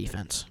entire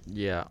defense.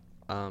 Yeah.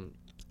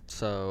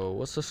 So,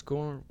 what's the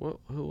score? What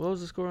was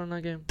the score on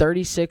that game?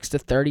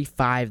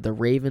 36-35. The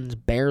Ravens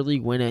barely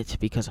win it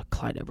because of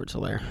Clyde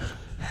Edwards-Helaire.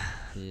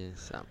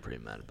 Yes, I'm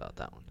pretty mad about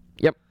that one.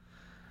 Yep.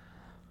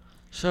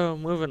 So,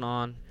 moving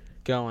on,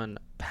 going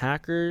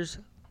Packers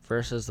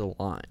versus the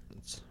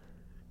Lions.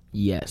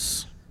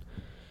 Yes.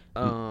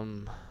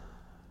 Don't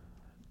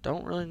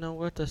really know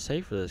what to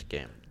say for this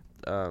game.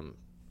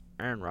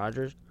 Aaron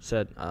Rodgers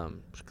said,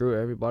 screw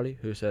everybody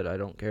who said I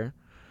don't care,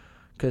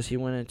 because he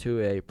went into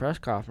a press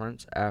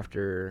conference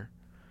after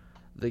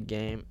the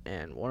game,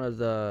 and one of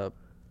the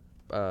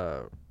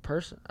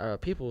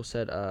people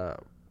said,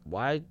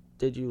 why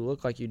did you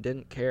look like you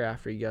didn't care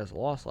after you guys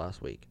lost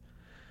last week?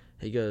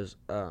 He goes,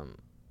 I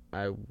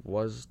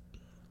was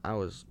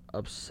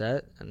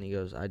upset, and he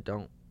goes, I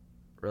don't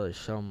really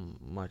show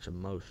much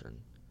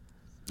emotion.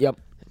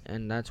 Yep.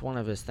 And that's one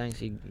of his things.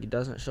 He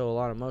doesn't show a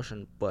lot of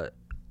emotion, but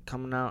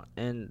coming out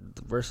and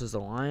versus the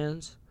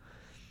Lions,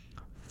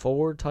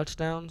 4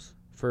 touchdowns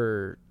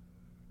for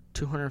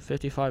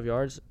 255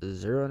 yards,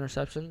 0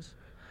 interceptions,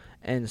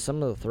 and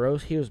some of the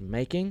throws he was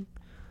making.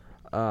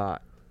 Did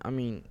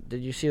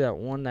you see that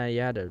one that he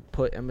had to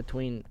put in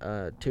between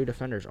 2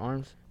 defenders'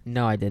 arms?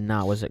 No, I did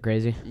not. Was it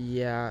crazy?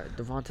 Yeah,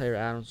 Devontae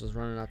Adams was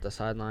running up the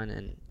sideline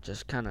and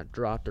just kind of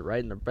dropped it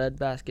right in the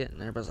breadbasket,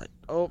 and everybody's like,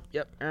 "Oh,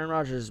 yep, Aaron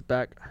Rodgers is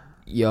back."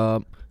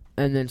 Yup.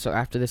 And then so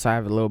after this, I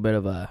have a little bit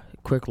of a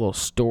quick little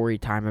story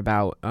time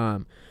about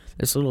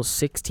this little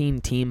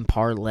 16-team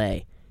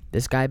parlay.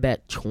 This guy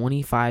bet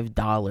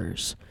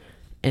 $25,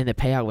 and the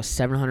payout was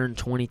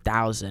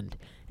 $720,000,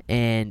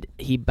 and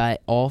he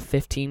bet all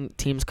 15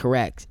 teams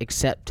correct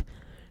except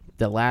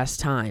the last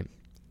time.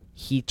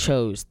 He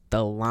chose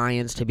the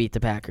Lions to beat the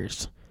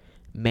Packers.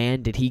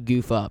 Man, did he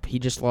goof up. He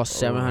just lost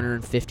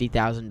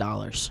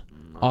 $750,000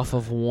 off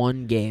of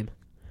one game.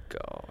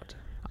 God.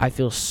 I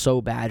feel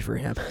so bad for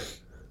him.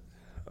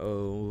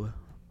 Oh,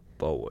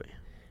 boy.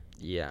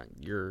 Yeah,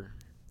 you're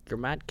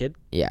mad, kid.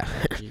 Yeah.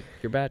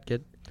 You're bad,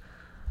 kid.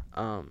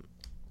 I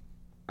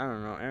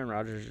don't know. Aaron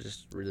Rodgers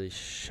just really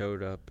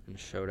showed up and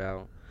showed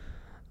out.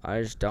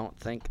 I just don't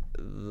think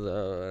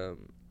the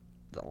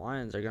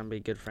Lions are going to be a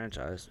good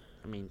franchise.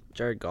 I mean,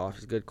 Jared Goff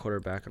is a good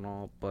quarterback and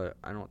all, but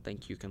I don't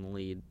think you can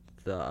lead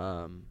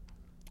the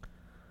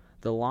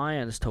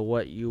Lions to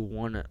what you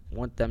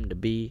want them to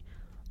be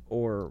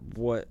or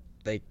what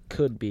they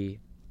could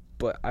be.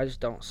 But I just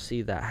don't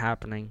see that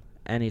happening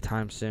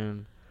anytime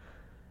soon.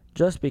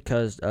 Just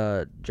because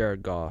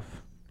Jared Goff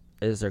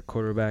is their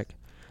quarterback.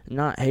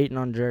 Not hating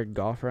on Jared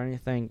Goff or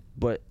anything,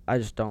 but I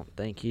just don't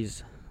think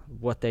he's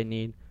what they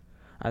need.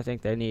 I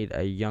think they need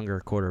a younger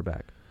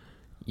quarterback.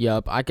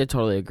 Yup, I could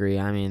totally agree.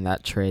 I mean,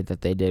 that trade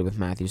that they did with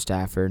Matthew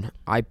Stafford,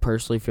 I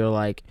personally feel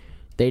like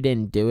they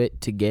didn't do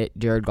it to get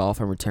Jared Goff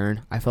in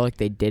return. I feel like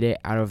they did it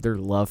out of their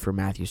love for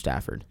Matthew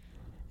Stafford.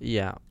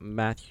 Yeah,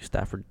 Matthew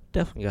Stafford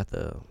definitely got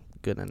the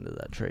good end of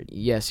that trade.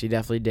 Yes, he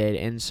definitely did.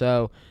 And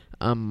so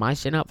my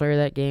standout player of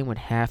that game would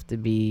have to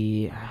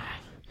be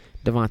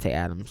Devontae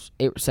Adams.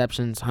 8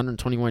 receptions,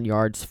 121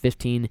 yards,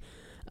 15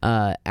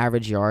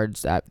 average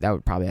yards. That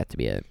would probably have to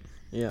be it.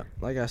 Yeah,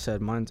 like I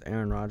said, mine's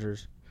Aaron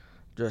Rodgers.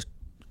 Just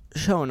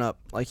showing up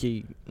like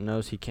he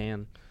knows he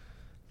can.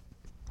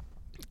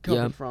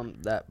 Coming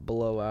from that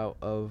blowout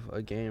of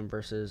a game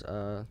versus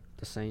the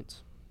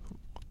Saints.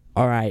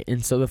 All right,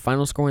 and so the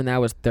final score in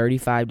that was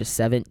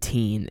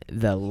 35-17.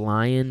 The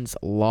Lions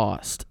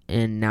lost,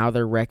 and now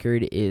their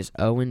record is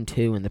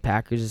 0-2, and the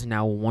Packers is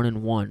now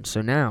 1-1.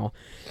 So now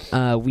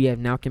we have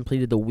now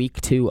completed the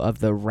week 2 of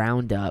the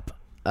roundup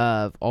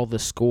of all the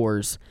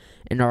scores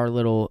and our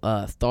little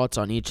thoughts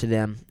on each of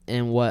them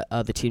and what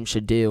the team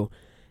should do.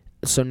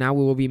 So now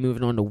we will be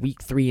moving on to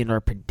week 3 and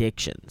our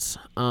predictions.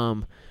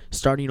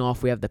 Starting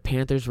off, we have the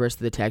Panthers versus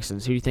the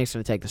Texans. Who do you think is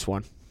going to take this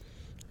one?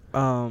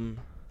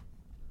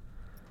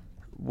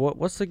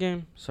 What's the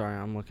game? Sorry,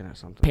 I'm looking at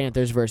something.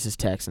 Panthers versus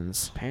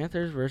Texans.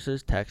 Panthers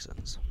versus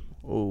Texans.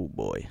 Oh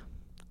boy.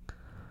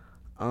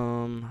 I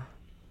don't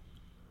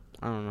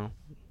know.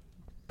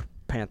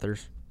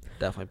 Panthers,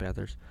 definitely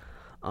Panthers.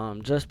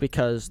 Just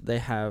because they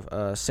have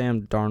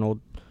Sam Darnold,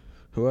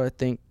 who I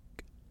think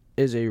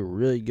is a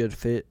really good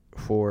fit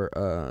for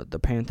the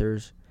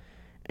Panthers,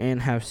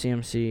 and have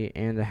CMC,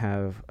 and to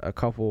have a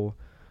couple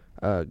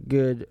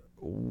good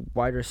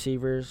wide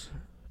receivers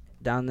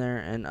down there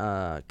in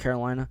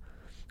Carolina.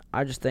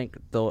 I just think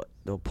they'll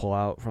pull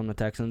out from the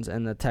Texans,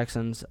 and the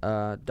Texans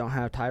don't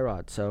have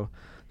Tyrod, so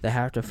they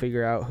have to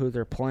figure out who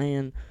they're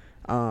playing,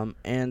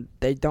 and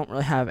they don't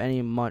really have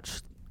any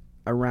much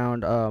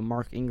around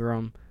Mark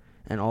Ingram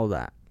and all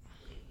that.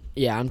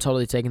 Yeah, I'm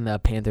totally taking the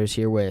Panthers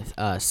here with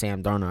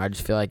Sam Darnold. I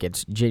just feel like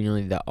it's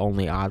genuinely the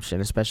only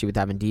option, especially with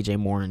having DJ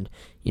Moore and,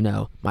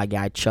 my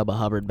guy Chubba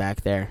Hubbard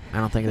back there. I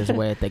don't think there's a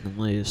way that they can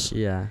lose.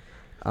 Yeah.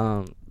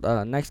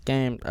 Next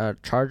game,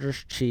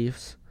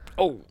 Chargers-Chiefs.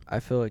 Oh, I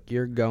feel like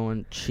you're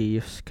going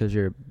Chiefs because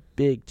you're a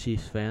big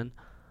Chiefs fan.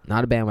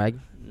 not a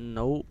bandwagon.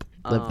 Nope.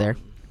 Live there.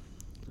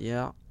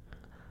 Yeah.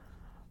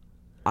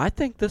 I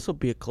think this will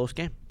be a close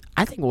game.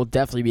 I think it will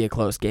definitely be a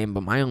close game,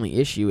 but my only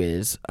issue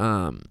is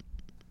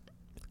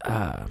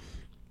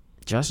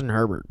Justin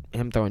Herbert,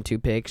 him throwing 2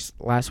 picks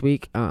last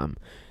week.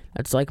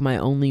 That's like my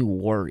only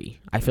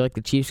worry. I feel like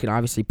the Chiefs can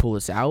obviously pull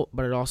this out,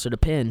 but it also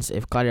depends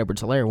if Clyde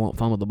Edwards-Helaire won't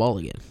fumble the ball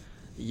again.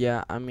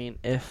 Yeah, I mean,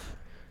 if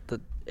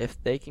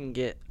they can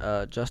get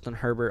Justin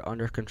Herbert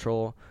under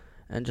control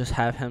and just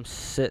have him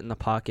sit in the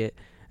pocket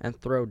and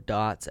throw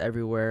dots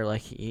everywhere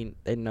like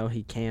they know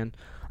he can,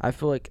 I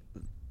feel like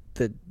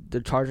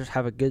the Chargers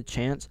have a good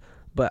chance,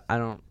 but I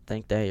don't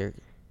think they are.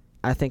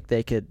 I think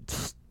they could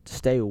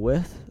stay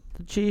with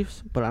the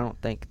Chiefs, but I don't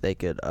think they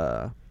could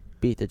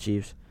beat the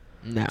Chiefs.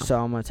 No. So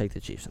I'm going to take the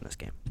Chiefs in this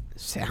game.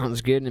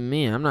 Sounds good to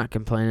me. I'm not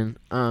complaining.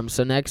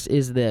 So next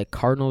is the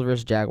Cardinals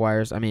versus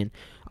Jaguars. I mean,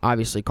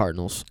 obviously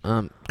Cardinals.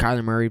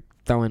 Kyler Murray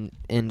throwing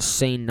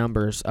insane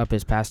numbers up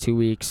his past 2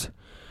 weeks.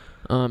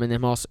 And then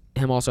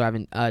him also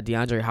having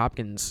DeAndre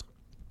Hopkins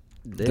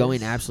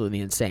going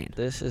absolutely insane.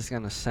 This is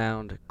going to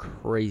sound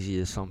crazy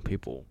to some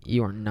people.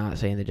 You are not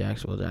saying the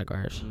Jacksonville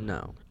Jaguars.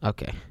 No.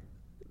 Okay.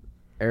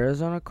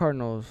 Arizona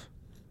Cardinals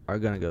are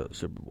going to go to the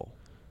Super Bowl.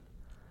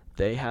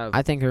 They have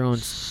I think they're on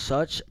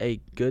such a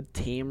good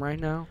team right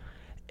now.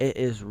 It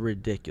is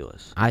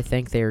ridiculous. I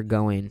think they're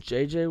going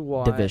J.J.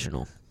 Watt.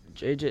 divisional.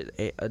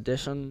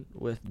 Addition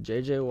with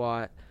J.J.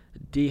 Watt,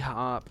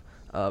 D-Hop,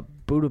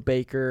 Buda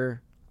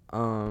Baker,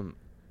 Kyler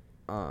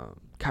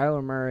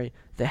Murray.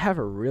 They have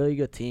a really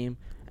good team,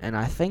 and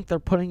I think they're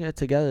putting it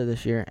together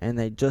this year, and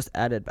they just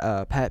added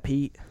Pat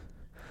Pete.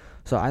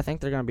 So I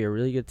think they're going to be a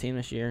really good team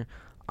this year.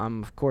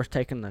 I'm, of course,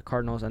 taking the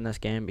Cardinals in this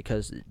game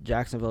because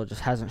Jacksonville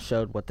just hasn't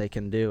showed what they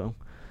can do.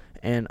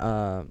 And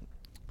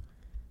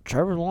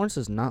Trevor Lawrence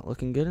is not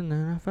looking good in the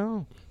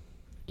NFL.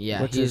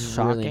 Yeah, which he's is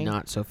shocking. really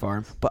not so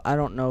far. But I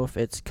don't know if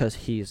it's because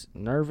he's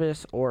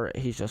nervous or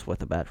he's just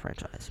with a bad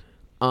franchise.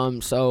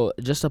 So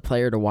just a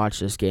player to watch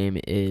this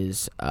game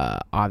is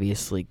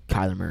obviously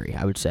Kyler Murray,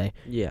 I would say.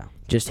 Yeah.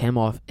 Just him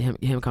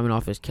coming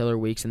off his killer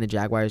weeks and the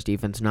Jaguars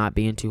defense not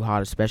being too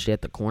hot, especially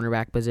at the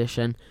cornerback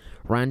position.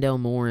 Rondale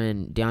Moore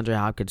and DeAndre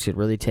Hopkins could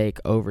really take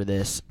over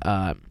this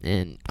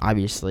and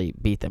obviously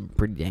beat them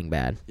pretty dang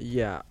bad.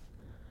 Yeah.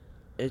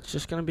 It's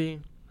just going to be,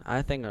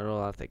 I think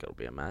it'll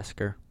be a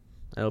massacre.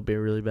 It'll be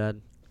really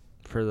bad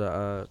for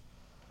the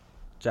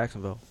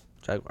Jacksonville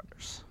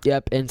Jaguars.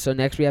 Yep, and so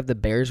next we have the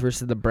Bears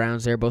versus the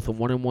Browns. They're both a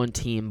 1-1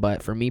 team,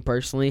 but for me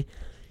personally,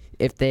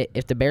 if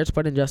the Bears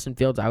put in Justin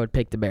Fields, I would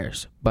pick the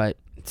Bears. But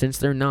since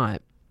they're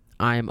not,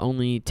 I am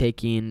only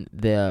taking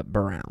the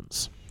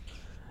Browns.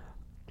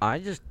 I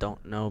just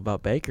don't know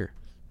about Baker.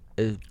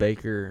 Is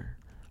Baker?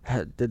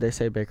 Did they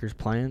say Baker's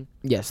playing?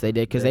 Yes, they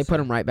did because they put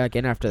him right back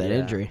in after that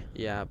injury.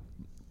 Yeah,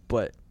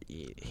 but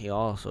he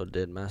also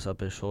did mess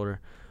up his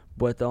shoulder.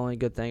 But the only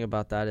good thing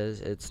about that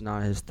is it's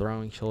not his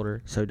throwing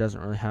shoulder, so he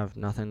doesn't really have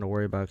nothing to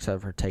worry about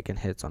except for taking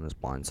hits on his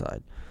blind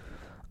side.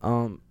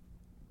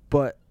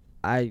 But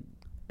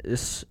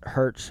this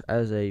hurts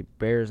as a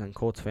Bears and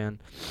Colts fan,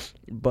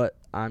 but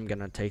I'm going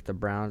to take the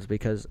Browns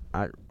because,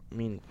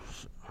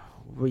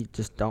 we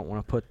just don't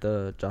want to put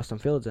the Justin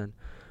Fields in,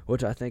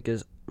 which I think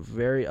is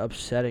very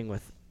upsetting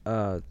with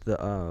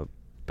the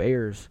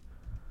Bears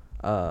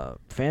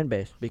fan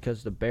base,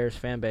 because the Bears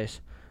fan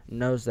base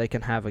knows they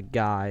can have a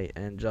guy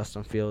in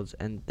Justin Fields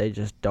and they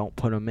just don't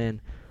put him in,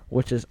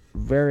 which is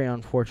very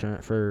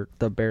unfortunate for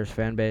the Bears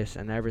fan base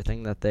and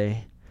everything that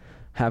they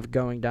have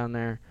going down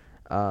there.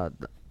 And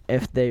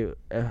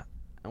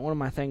one of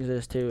my things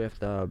is too, if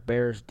the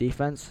Bears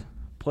defense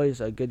plays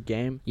a good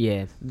game,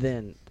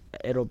 then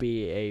it'll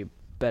be a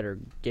better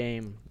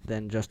game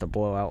than just a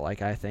blowout.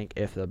 Like, I think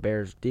if the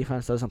Bears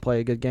defense doesn't play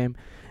a good game,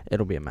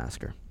 it'll be a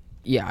massacre.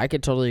 Yeah, I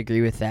could totally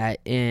agree with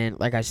that. And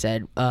like I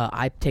said,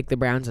 I take the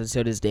Browns, and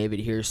so does David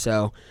here.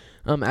 So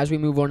as we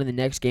move on to the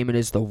next game, it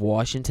is the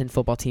Washington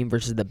football team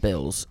versus the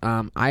Bills.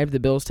 I have the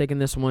Bills taking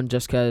this one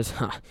just because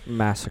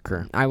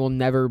massacre. I will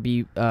never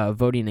be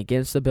voting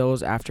against the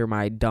Bills after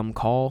my dumb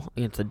call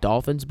against the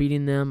Dolphins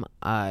beating them.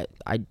 I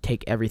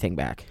take everything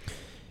back.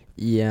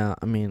 Yeah,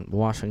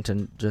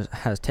 Washington just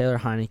has Taylor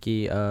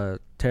Heineke,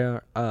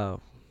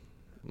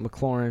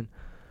 McLaurin,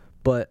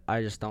 but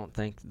I just don't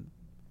think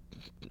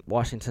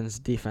Washington's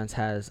defense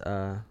has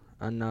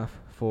enough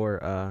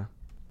for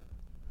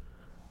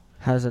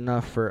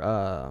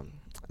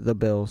the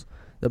Bills.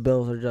 The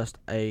Bills are just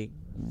a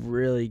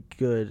really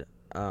good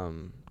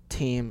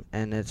team,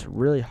 and it's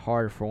really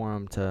hard for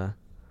them to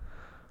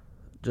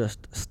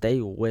just stay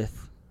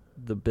with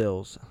the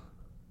Bills.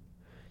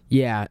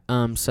 Yeah.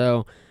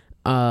 So,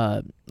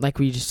 like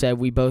we just said,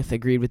 we both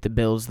agreed with the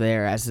Bills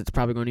there, as it's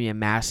probably going to be a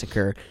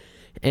massacre.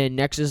 And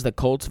next is the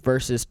Colts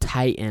versus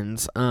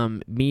Titans.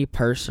 Me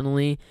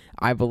personally,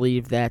 I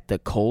believe that the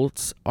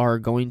Colts are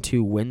going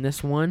to win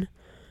this one.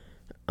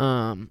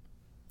 But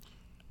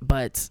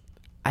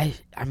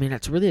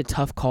it's really a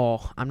tough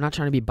call. I'm not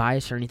trying to be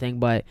biased or anything,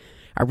 but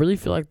I really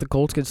feel like the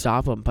Colts could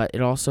stop them. But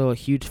it's also a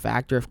huge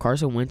factor. If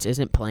Carson Wentz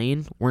isn't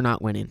playing, we're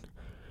not winning.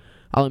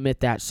 I'll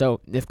admit that.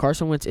 So if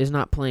Carson Wentz is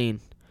not playing,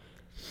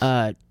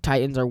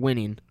 Titans are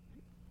winning.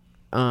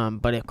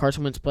 But if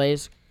Carson Wentz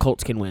plays,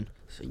 Colts can win.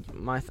 So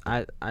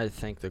I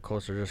think the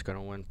Colts are just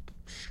gonna win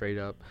straight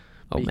up.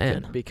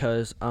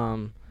 Because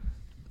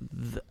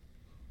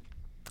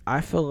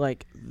I feel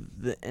like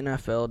the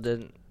NFL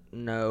didn't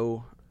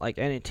know, like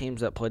any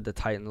teams that played the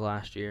Titans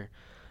last year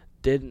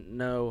didn't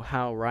know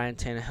how Ryan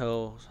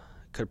Tannehill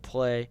could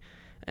play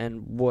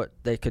and what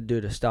they could do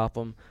to stop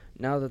him.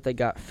 Now that they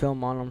got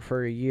film on him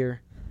for a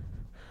year,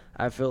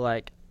 I feel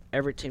like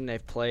every team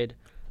they've played,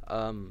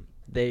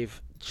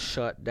 they've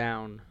shut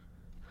down.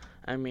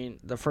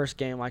 The first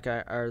game,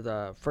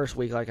 the first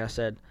week, like I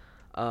said,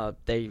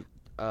 the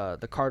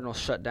Cardinals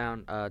shut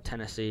down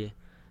Tennessee,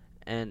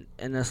 and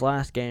in this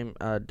last game,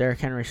 Derrick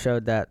Henry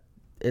showed that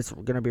it's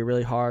going to be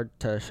really hard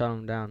to shut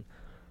them down.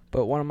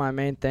 But one of my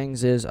main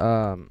things is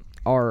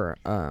our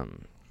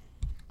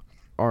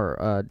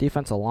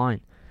defensive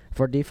line. If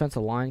our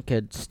defensive line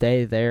could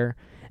stay there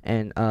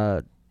and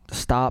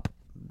stop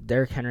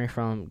Derrick Henry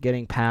from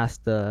getting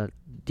past the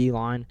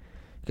D-line,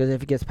 because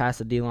if he gets past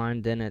the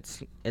D-line, then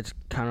it's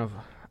kind of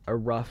a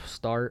rough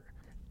start.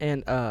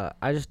 And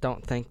I just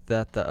don't think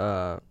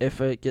that if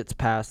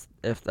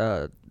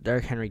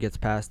Derrick Henry gets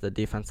past the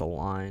defensive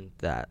line,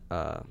 that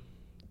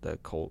the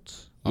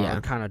Colts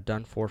are kind of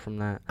done for from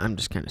that. I'm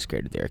just kind of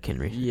scared of Derrick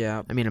Henry.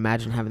 Yeah.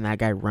 Imagine having that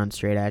guy run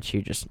straight at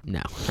you. Just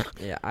no.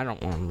 Yeah, I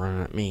don't want him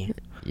running at me.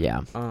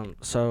 Yeah.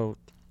 So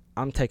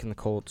I'm taking the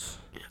Colts.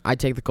 I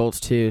take the Colts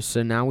too.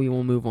 So now we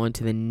will move on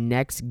to the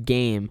next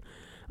game.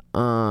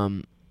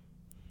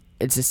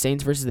 It's the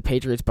Saints versus the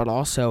Patriots, but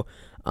also,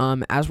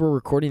 as we're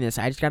recording this,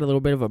 I just got a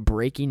little bit of a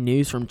breaking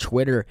news from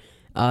Twitter.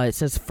 It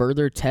says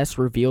further tests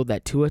revealed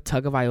that Tua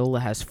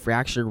Tagovailoa has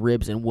fractured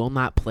ribs and will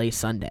not play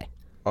Sunday.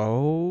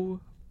 Oh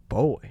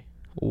boy!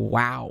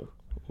 Wow.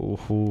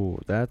 Ooh,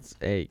 that's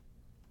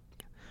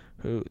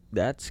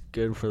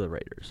good for the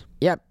Raiders.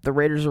 Yep, the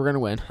Raiders are gonna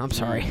win. I'm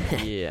sorry.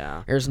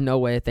 Yeah. There's no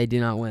way if they do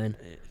not win.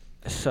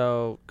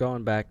 So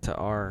going back to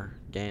our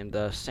game,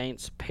 the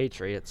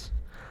Saints-Patriots,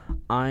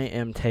 I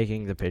am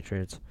taking the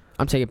Patriots.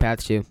 I'm taking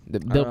Pats too.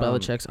 Bill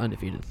Belichick's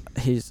undefeated.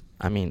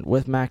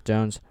 With Mac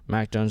Jones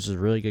is a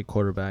really good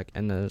quarterback,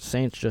 and the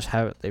Saints just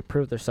they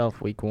proved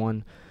themselves week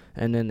 1,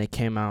 and then they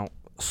came out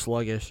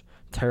sluggish,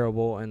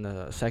 terrible in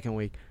the second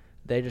week.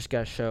 They just got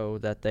to show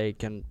that they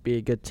can be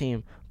a good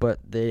team, but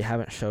they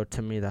haven't showed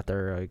to me that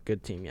they're a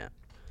good team yet.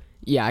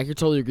 Yeah, I could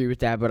totally agree with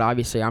that, but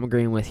obviously I'm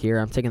agreeing with here.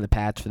 I'm taking the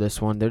Pats for this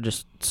one. They're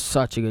just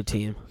such a good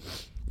team.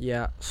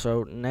 Yeah,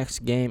 so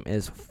next game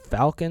is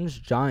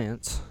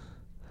Falcons-Giants.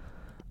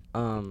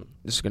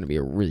 This is going to be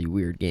a really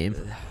weird game.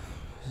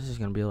 This is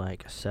going to be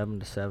like a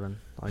 7-7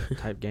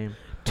 type game.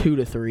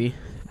 2-3.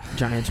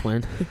 Giants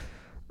win.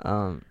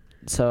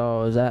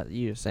 So is that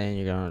you saying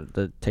you're going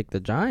to take the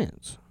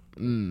Giants?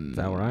 Is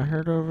that what I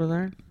heard over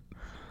there?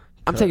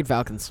 I'm taking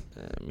Falcons.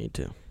 Me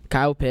too.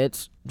 Kyle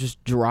Pitts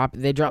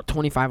they dropped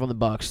 25 on the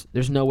Bucks.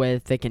 There's no way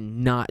that they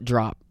can not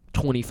drop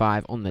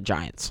 25 on the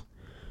Giants.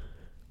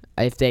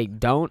 If they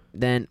don't,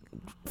 then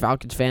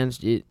Falcons fans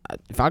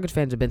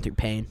have been through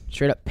pain,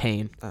 straight up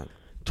pain.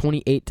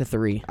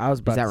 28-3.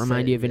 Does that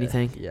remind you of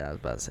anything? Yeah, I was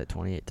about to say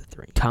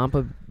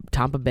 28-3.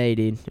 Tampa Bay,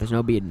 dude. There's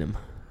no beating them.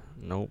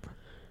 Nope.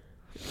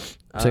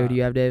 So who do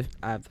you have, Dave?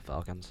 I have the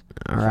Falcons.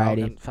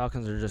 Alrighty.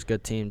 Falcons are just a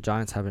good team.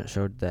 Giants haven't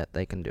showed that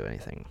they can do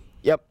anything.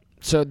 Yep.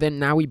 So then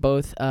now we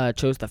both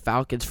chose the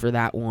Falcons for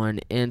that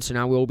one, and so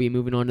now we'll be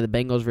moving on to the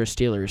Bengals versus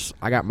Steelers.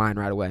 I got mine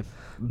right away.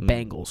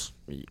 Bengals.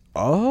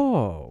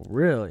 Oh,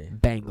 really?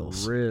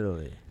 Bengals.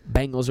 Really?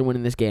 Bengals are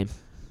winning this game.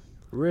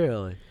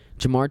 Really?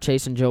 Jamar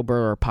Chase and Joe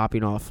Burrow are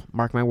popping off.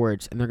 Mark my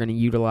words, and they're going to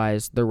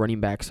utilize their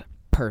running backs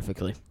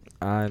perfectly.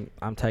 I'm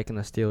taking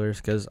the Steelers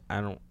because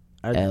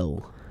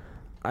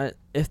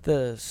if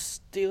the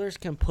Steelers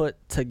can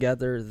put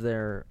together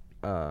their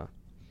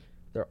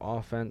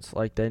offense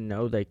like they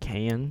know they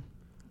can,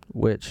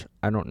 which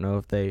I don't know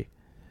if they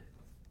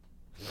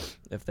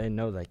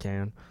know they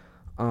can,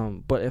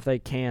 but if they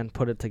can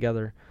put it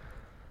together,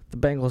 the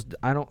Bengals.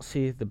 I don't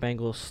see the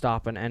Bengals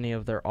stopping any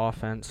of their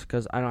offense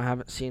because I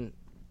haven't seen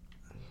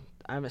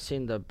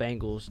the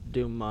Bengals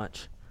do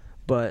much,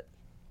 but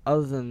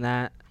other than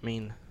that, I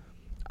mean,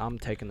 I'm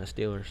taking the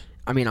Steelers.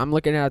 I mean, I'm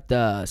looking at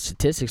the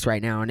statistics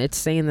right now, and it's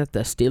saying that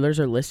the Steelers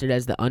are listed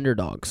as the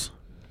underdogs.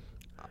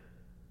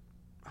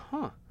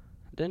 Huh.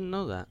 Didn't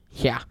know that.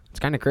 Yeah, it's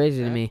kind of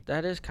crazy to me.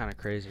 That is kind of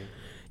crazy.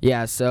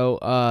 Yeah,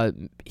 so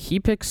he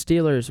picked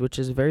Steelers, which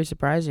is very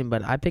surprising,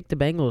 but I picked the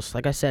Bengals.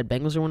 Like I said,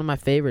 Bengals are one of my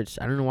favorites.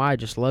 I don't know why. I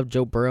just love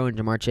Joe Burrow and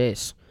Jamar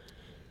Chase.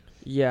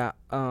 Yeah,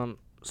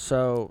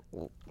 so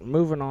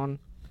moving on.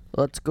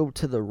 Let's go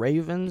to the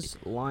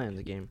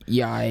Ravens-Lions game.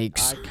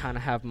 Yikes. I kind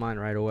of have mine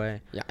right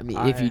away. Yeah, I mean,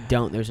 if you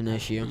don't, there's an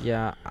issue.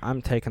 Yeah,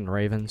 I'm taking the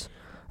Ravens.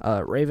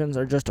 Ravens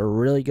are just a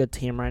really good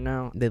team right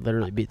now. They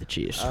literally beat the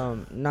Chiefs.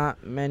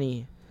 Not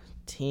many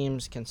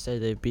teams can say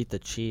they beat the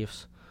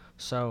Chiefs.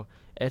 So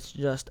it's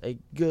just a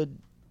good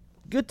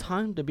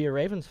time to be a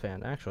Ravens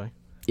fan, actually.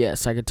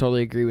 Yes, I could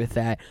totally agree with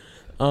that.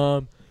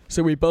 So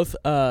we both,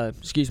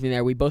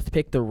 we both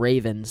picked the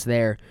Ravens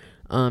there.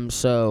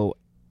 So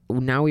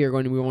now we are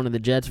going to move on to the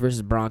Jets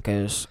versus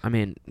Broncos. I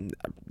mean,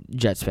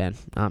 Jets fan.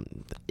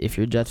 If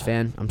you're a Jets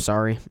fan, I'm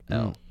sorry.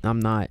 No.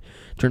 I'm not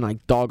trying to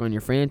dog on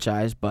your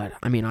franchise, but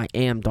I mean, I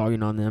am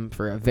dogging on them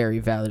for a very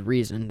valid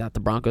reason that the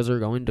Broncos are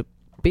going to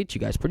beat you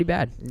guys pretty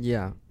bad.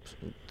 Yeah.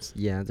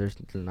 Yeah, there's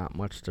not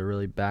much to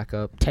really back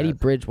up. Teddy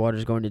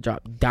Bridgewater's going to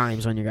drop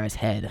dimes on your guys'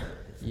 head.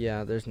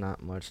 Yeah, there's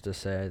not much to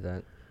say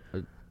that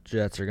the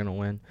Jets are going to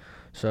win.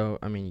 So,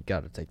 I mean, you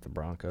got to take the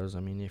Broncos.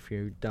 I mean, if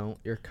you don't,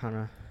 you're kind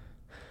of...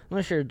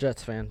 Unless you're a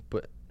Jets fan.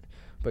 But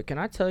can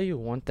I tell you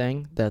one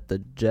thing? That the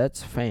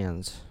Jets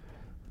fans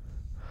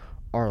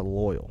are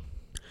loyal.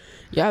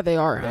 Yeah, they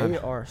are. They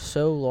are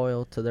so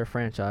loyal to their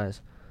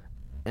franchise,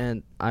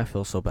 and I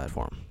feel so bad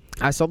for them.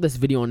 I saw this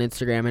video on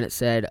Instagram, and it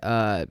said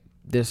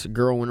this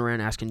girl went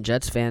around asking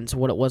Jets fans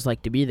what it was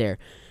like to be there.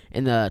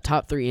 And the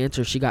top 3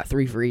 answers, she got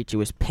 3 for each. It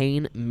was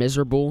pain,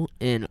 miserable,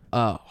 and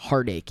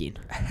heart aching.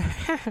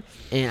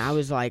 And I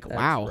was like,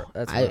 wow.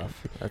 That's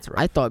rough. That's rough.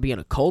 I thought being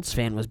a Colts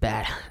fan was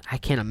bad. I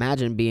can't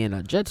imagine being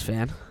a Jets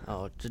fan.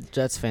 Oh,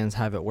 Jets fans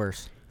have it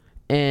worse.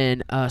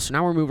 And so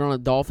now we're moving on to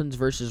Dolphins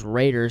versus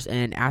Raiders.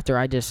 And after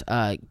I just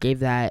gave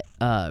that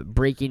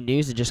breaking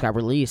news that just got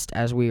released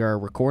as we are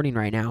recording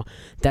right now,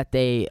 that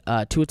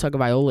Tua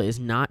Tagovailoa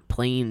is not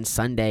playing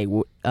Sunday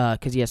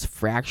because he has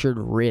fractured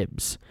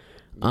ribs.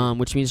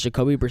 Which means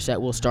Jacoby Brissett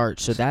will start,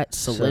 so that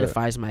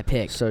solidifies my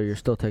pick. So you're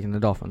still taking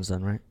the Dolphins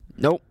then, right?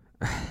 Nope.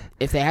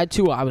 If they had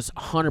Tua, I was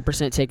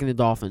 100% taking the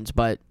Dolphins,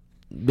 but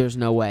there's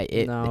no way.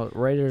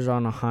 Raiders are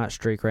on a hot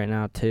streak right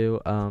now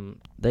too.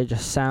 They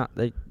just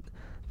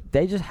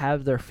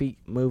have their feet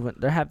moving.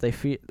 They have their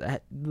feet.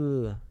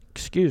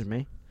 Excuse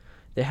me.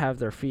 They have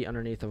their feet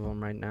underneath of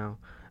them right now,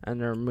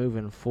 and they're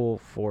moving full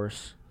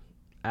force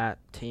at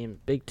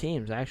big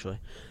teams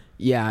actually.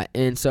 Yeah,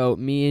 and so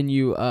me and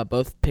you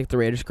both picked the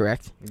Raiders,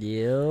 correct?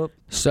 Yep.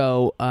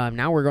 So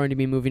now we're going to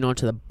be moving on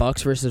to the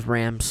Bucks versus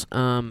Rams.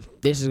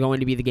 This is going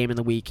to be the game of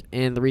the week,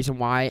 and the reason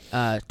why,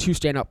 2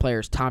 standout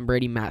players, Tom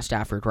Brady, Matt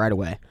Stafford, right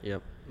away.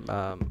 Yep.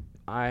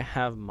 I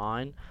have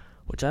mine,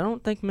 which I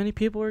don't think many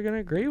people are going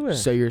to agree with.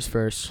 So yours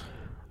first.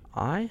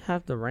 I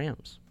have the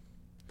Rams.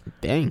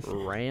 Dang.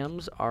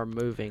 Rams are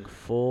moving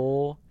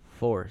full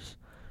force.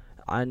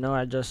 I know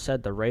I just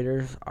said the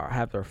Raiders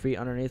have their feet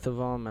underneath of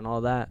them and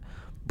all that,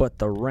 but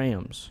the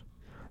Rams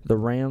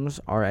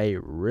are a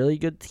really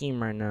good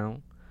team right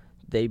now.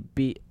 They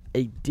beat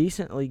a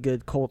decently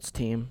good Colts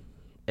team.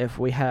 If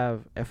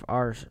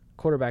our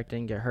quarterback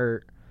didn't get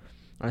hurt,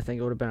 I think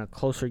it would have been a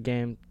closer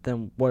game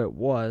than what it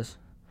was,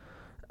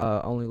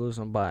 only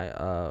losing by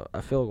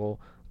a field goal.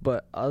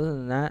 But other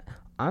than that,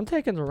 I'm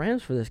taking the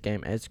Rams for this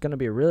game. It's going to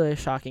be a really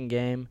shocking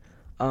game.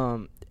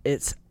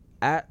 It's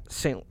at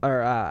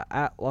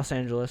Los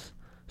Angeles,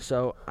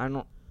 so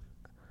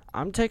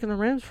I'm taking the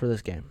Rams for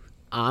this game.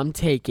 I'm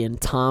taking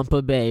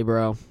Tampa Bay,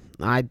 bro.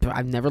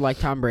 I've never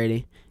liked Tom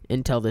Brady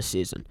until this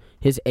season.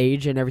 His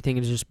age and everything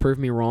has just proved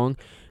me wrong.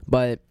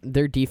 But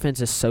their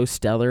defense is so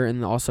stellar,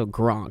 and also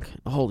Gronk.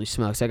 Holy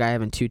smokes, that guy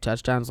having 2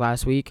 touchdowns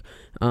last week.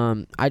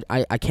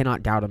 I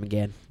cannot doubt him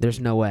again. There's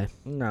no way.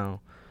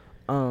 No.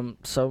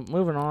 So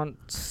moving on,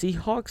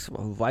 Seahawks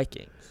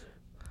Vikings.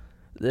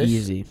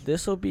 Easy.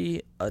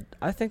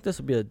 I think this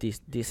will be a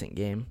decent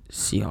game.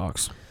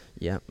 Seahawks.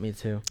 Yeah, me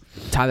too.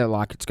 Tyler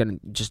Lockett's going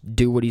to just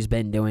do what he's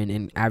been doing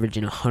and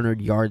averaging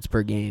 100 yards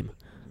per game.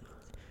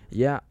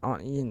 Yeah,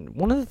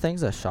 one of the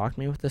things that shocked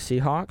me with the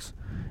Seahawks,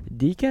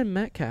 DK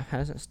Metcalf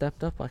hasn't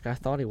stepped up like I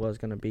thought he was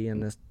going to be in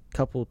this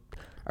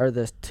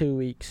 2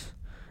 weeks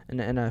in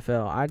the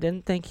NFL. I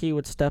didn't think he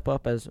would step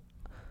up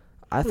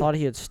I thought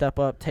he would step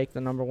up, take the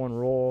number 1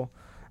 role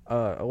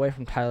away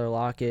from Tyler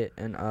Lockett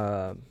and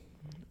the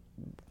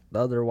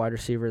other wide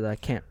receiver that I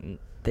can't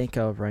think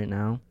of right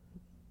now.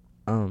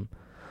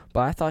 But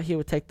I thought he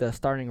would take the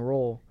starting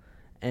role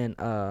and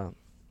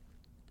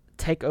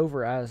take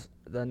over as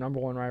the number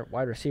 1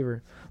 wide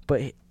receiver,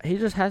 but he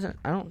just hasn't.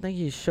 I don't think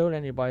he's showed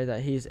anybody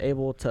that he's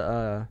able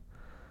to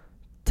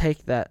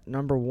take that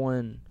number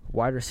 1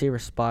 wide receiver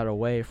spot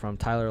away from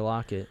Tyler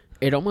Lockett.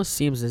 It almost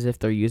seems as if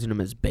they're using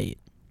him as bait.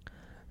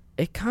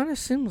 It kind of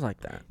seems like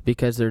that.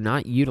 Because they're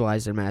not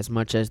utilizing him as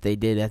much as they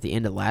did at the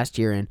end of last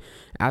year, and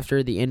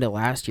after the end of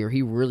last year,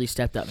 he really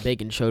stepped up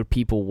big and showed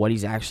people what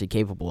he's actually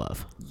capable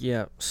of.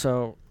 Yeah,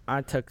 so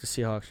I took the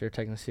Seahawks. You're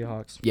taking the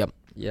Seahawks?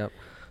 Yep.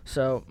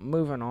 So,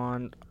 moving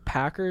on,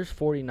 Packers,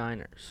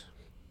 49ers.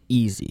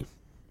 Easy.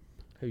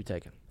 Who you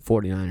taking?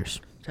 49ers.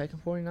 Taking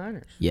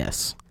 49ers.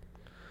 Yes.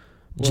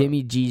 Well,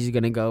 Jimmy G's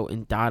going to go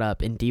and dot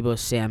up, and Deebo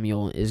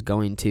Samuel is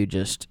going to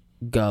just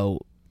go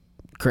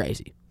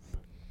crazy.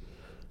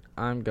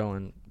 I'm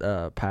going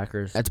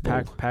Packers. That's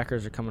bold.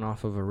 Packers are coming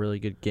off of a really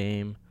good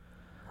game.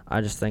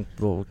 I just think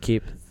they'll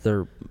keep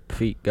their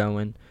feet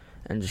going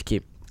and just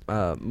keep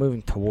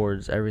moving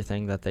towards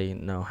everything that they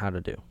know how to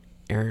do.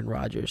 Aaron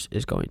Rodgers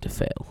is going to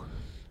fail.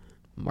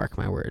 Mark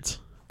my words.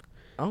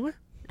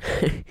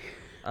 Okay.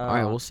 All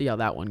right, we'll see how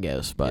that one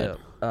goes. But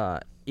yeah.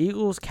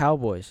 Eagles,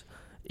 Cowboys.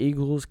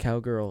 Eagles,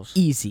 Cowgirls.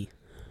 Easy.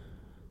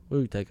 Who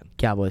are you taking?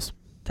 Cowboys.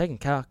 You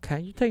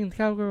taking the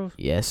Cowgirls?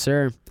 Yes,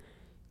 sir.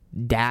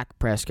 Dak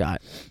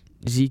Prescott,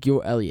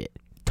 Ezekiel Elliott,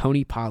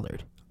 Tony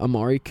Pollard,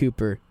 Amari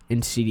Cooper,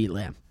 and CeeDee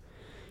Lamb.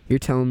 You're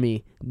telling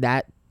me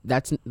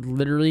that's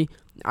literally,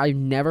 I've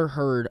never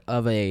heard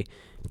of a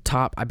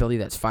top, I believe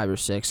that's 5 or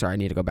 6. Sorry, I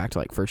need to go back to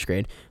like first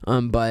grade.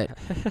 But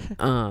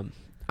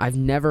I've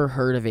never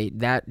heard of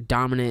that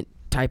dominant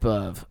type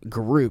of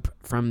group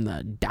from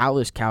the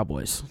Dallas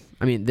Cowboys.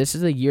 I mean, this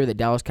is a year that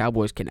Dallas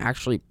Cowboys can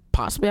actually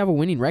possibly have a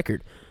winning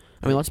record.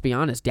 I mean, let's be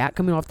honest. Dak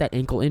coming off that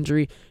ankle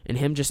injury and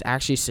him just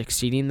actually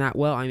succeeding that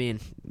well, I mean,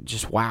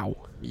 just wow.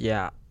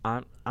 Yeah,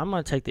 I'm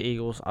going to take the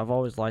Eagles. I've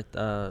always liked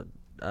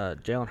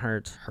Jalen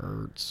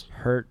Hurts.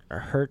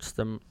 Hurts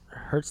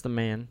the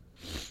man.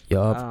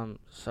 Yup.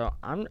 So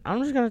I'm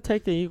just going to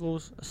take the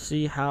Eagles,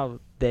 see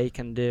how they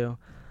can do.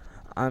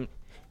 I'm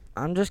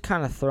just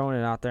kind of throwing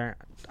it out there.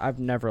 I've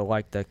never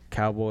liked the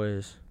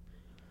Cowboys.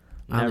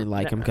 I only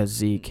like him because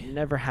Zeke.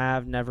 Never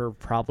have, never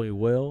probably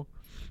will.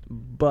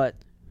 But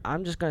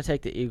I'm just going to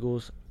take the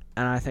Eagles,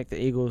 and I think the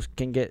Eagles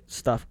can get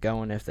stuff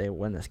going if they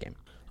win this game.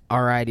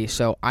 Alrighty,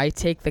 so I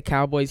take the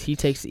Cowboys, he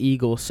takes the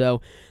Eagles.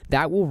 So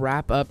that will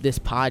wrap up this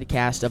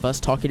podcast of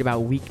us talking about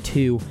Week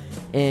 2,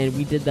 and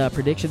we did the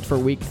predictions for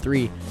Week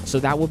 3. So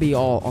that will be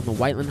all on the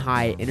Whiteland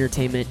High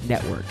Entertainment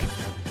Network.